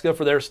Nebraska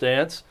for their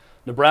stance.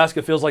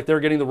 Nebraska feels like they're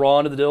getting the raw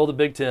end of the deal of the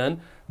Big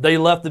Ten. They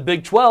left the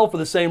Big 12 for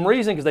the same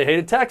reason, because they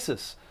hated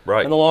Texas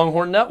and the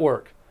Longhorn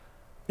Network.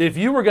 If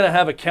you were going to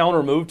have a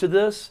counter move to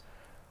this,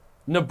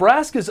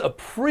 Nebraska's a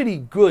pretty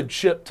good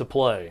chip to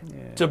play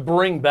to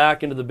bring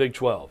back into the Big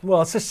 12.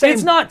 Well, it's the same.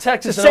 It's not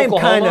Texas the same and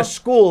Oklahoma, kind of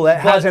school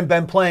that hasn't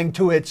been playing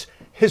to its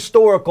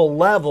historical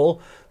level.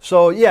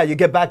 So, yeah, you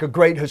get back a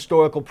great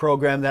historical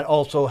program that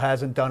also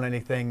hasn't done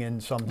anything in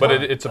some time.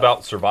 But it's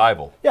about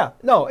survival. Yeah,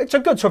 no, it's a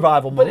good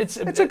survival move. But it's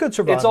a good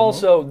survival It's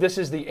also, this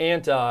is the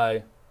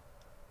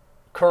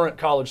anti-current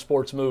college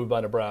sports move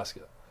by Nebraska.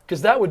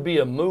 Because that would be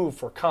a move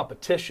for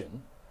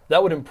competition.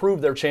 That would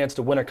improve their chance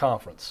to win a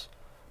conference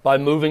by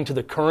moving to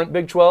the current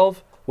Big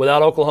 12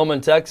 without Oklahoma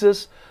and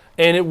Texas.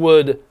 And it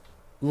would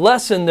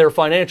lessen their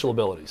financial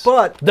abilities.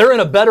 But they're in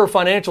a better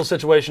financial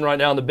situation right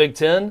now in the Big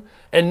Ten,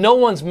 and no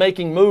one's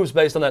making moves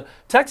based on that.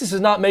 Texas is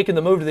not making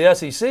the move to the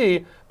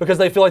SEC because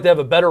they feel like they have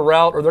a better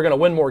route or they're going to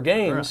win more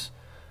games. Correct.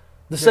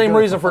 The same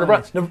reason for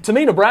Nebraska. To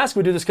me, Nebraska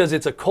would do this because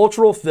it's a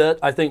cultural fit,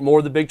 I think, more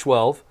of the Big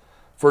 12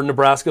 for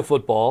Nebraska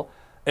football.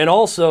 And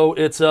also,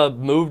 it's a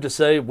move to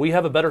say we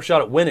have a better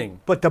shot at winning.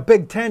 But the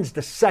Big Ten's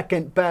the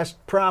second best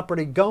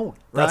property going,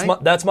 right?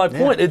 That's my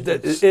point. Yeah.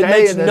 It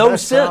makes no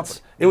sense.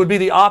 Property. It would be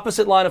the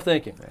opposite line of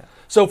thinking. Yeah.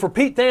 So for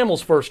Pete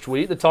Thamel's first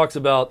tweet that talks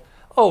about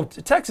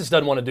Texas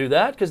doesn't want to do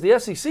that because the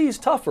SEC is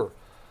tougher.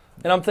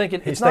 And I'm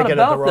thinking, He's it's not thinking it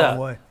the about wrong that.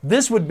 way.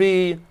 This would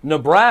be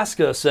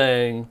Nebraska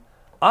saying,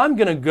 I'm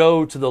going to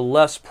go to the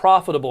less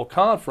profitable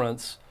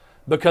conference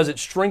because it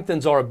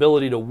strengthens our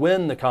ability to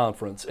win the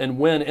conference and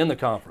win in the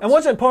conference. And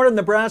wasn't part of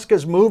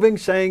Nebraska's moving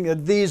saying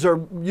that these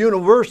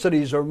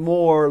universities are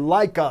more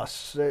like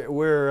us?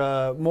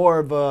 We're more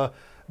of a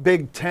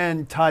Big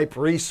Ten type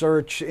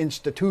research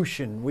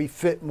institution. We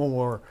fit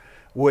more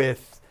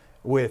with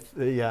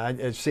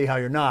I see how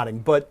you're nodding,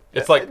 but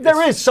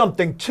there is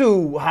something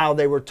to how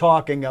they were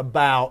talking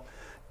about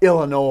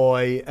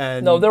Illinois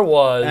and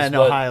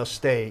Ohio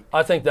State.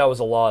 I think that was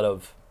a lot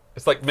of.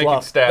 It's like making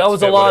stats. That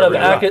was a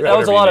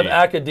lot of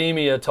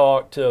academia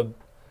talk to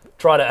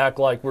try to act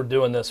like we're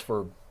doing this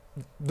for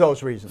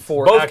those reasons.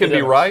 Both can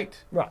be right,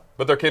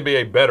 but there can be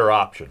a better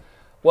option.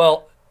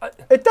 Well,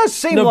 it does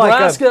seem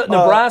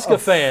Nebraska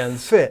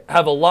fans fit.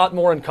 have a lot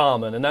more in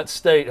common, and that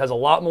state has a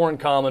lot more in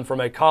common from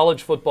a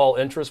college football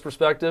interest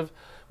perspective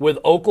with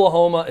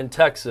Oklahoma and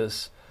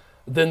Texas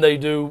than they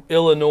do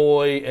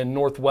Illinois and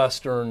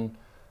Northwestern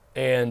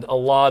and a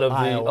lot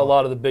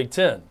of the Big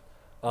Ten.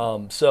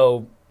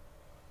 So,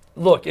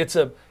 look,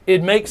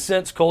 it makes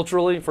sense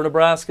culturally for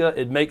Nebraska.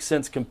 It makes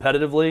sense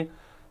competitively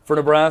for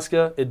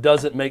Nebraska. It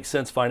doesn't make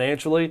sense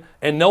financially,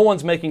 and no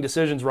one's making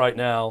decisions right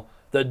now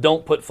that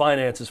don't put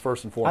finances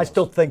first and foremost. I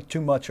still think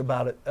too much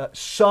about it.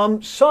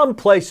 Some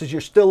places you're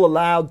still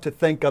allowed to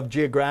think of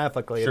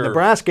geographically. Sure. And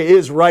Nebraska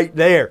is right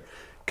there,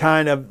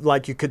 kind of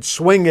like you could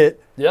swing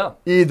it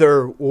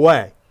either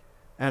way.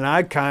 And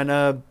I kind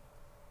of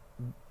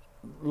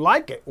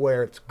like it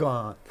where it's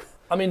gone.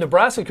 I mean,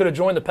 Nebraska could have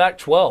joined the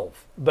Pac-12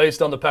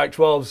 based on the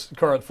Pac-12's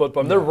current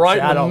football. They're right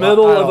in the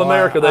middle of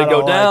America. They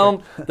go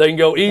down. They can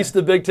go east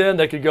to the Big Ten.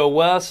 They could go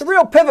west. It's a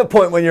real pivot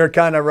point when you're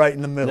kind of right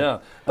in the middle. Yeah.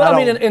 But, I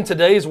mean, in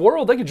today's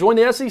world, they could join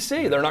the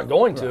SEC. They're not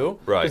going to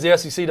because the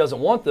SEC doesn't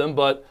want them.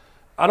 But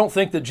I don't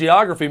think that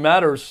geography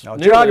matters. No,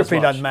 geography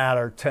doesn't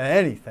matter to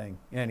anything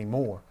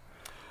anymore.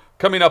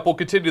 Coming up, we'll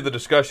continue the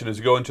discussion as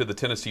we go into the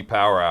Tennessee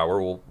Power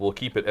Hour. We'll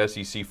keep it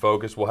SEC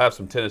focused. We'll have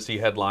some Tennessee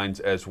headlines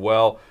as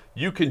well.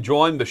 You can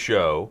join the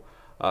show.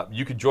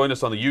 You can join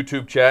us on the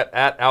YouTube chat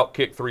at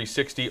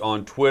Outkick360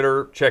 on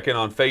Twitter. Check in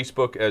on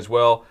Facebook as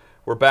well.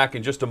 We're back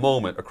in just a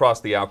moment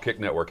across the Outkick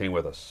Network. Hang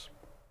with us.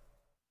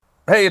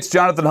 Hey, it's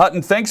Jonathan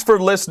Hutton. Thanks for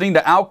listening to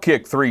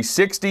Outkick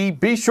 360.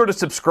 Be sure to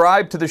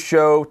subscribe to the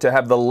show to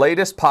have the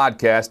latest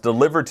podcast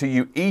delivered to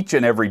you each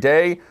and every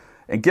day.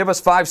 And give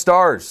us 5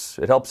 stars.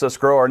 It helps us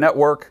grow our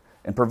network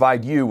and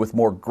provide you with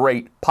more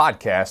great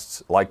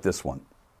podcasts like this one.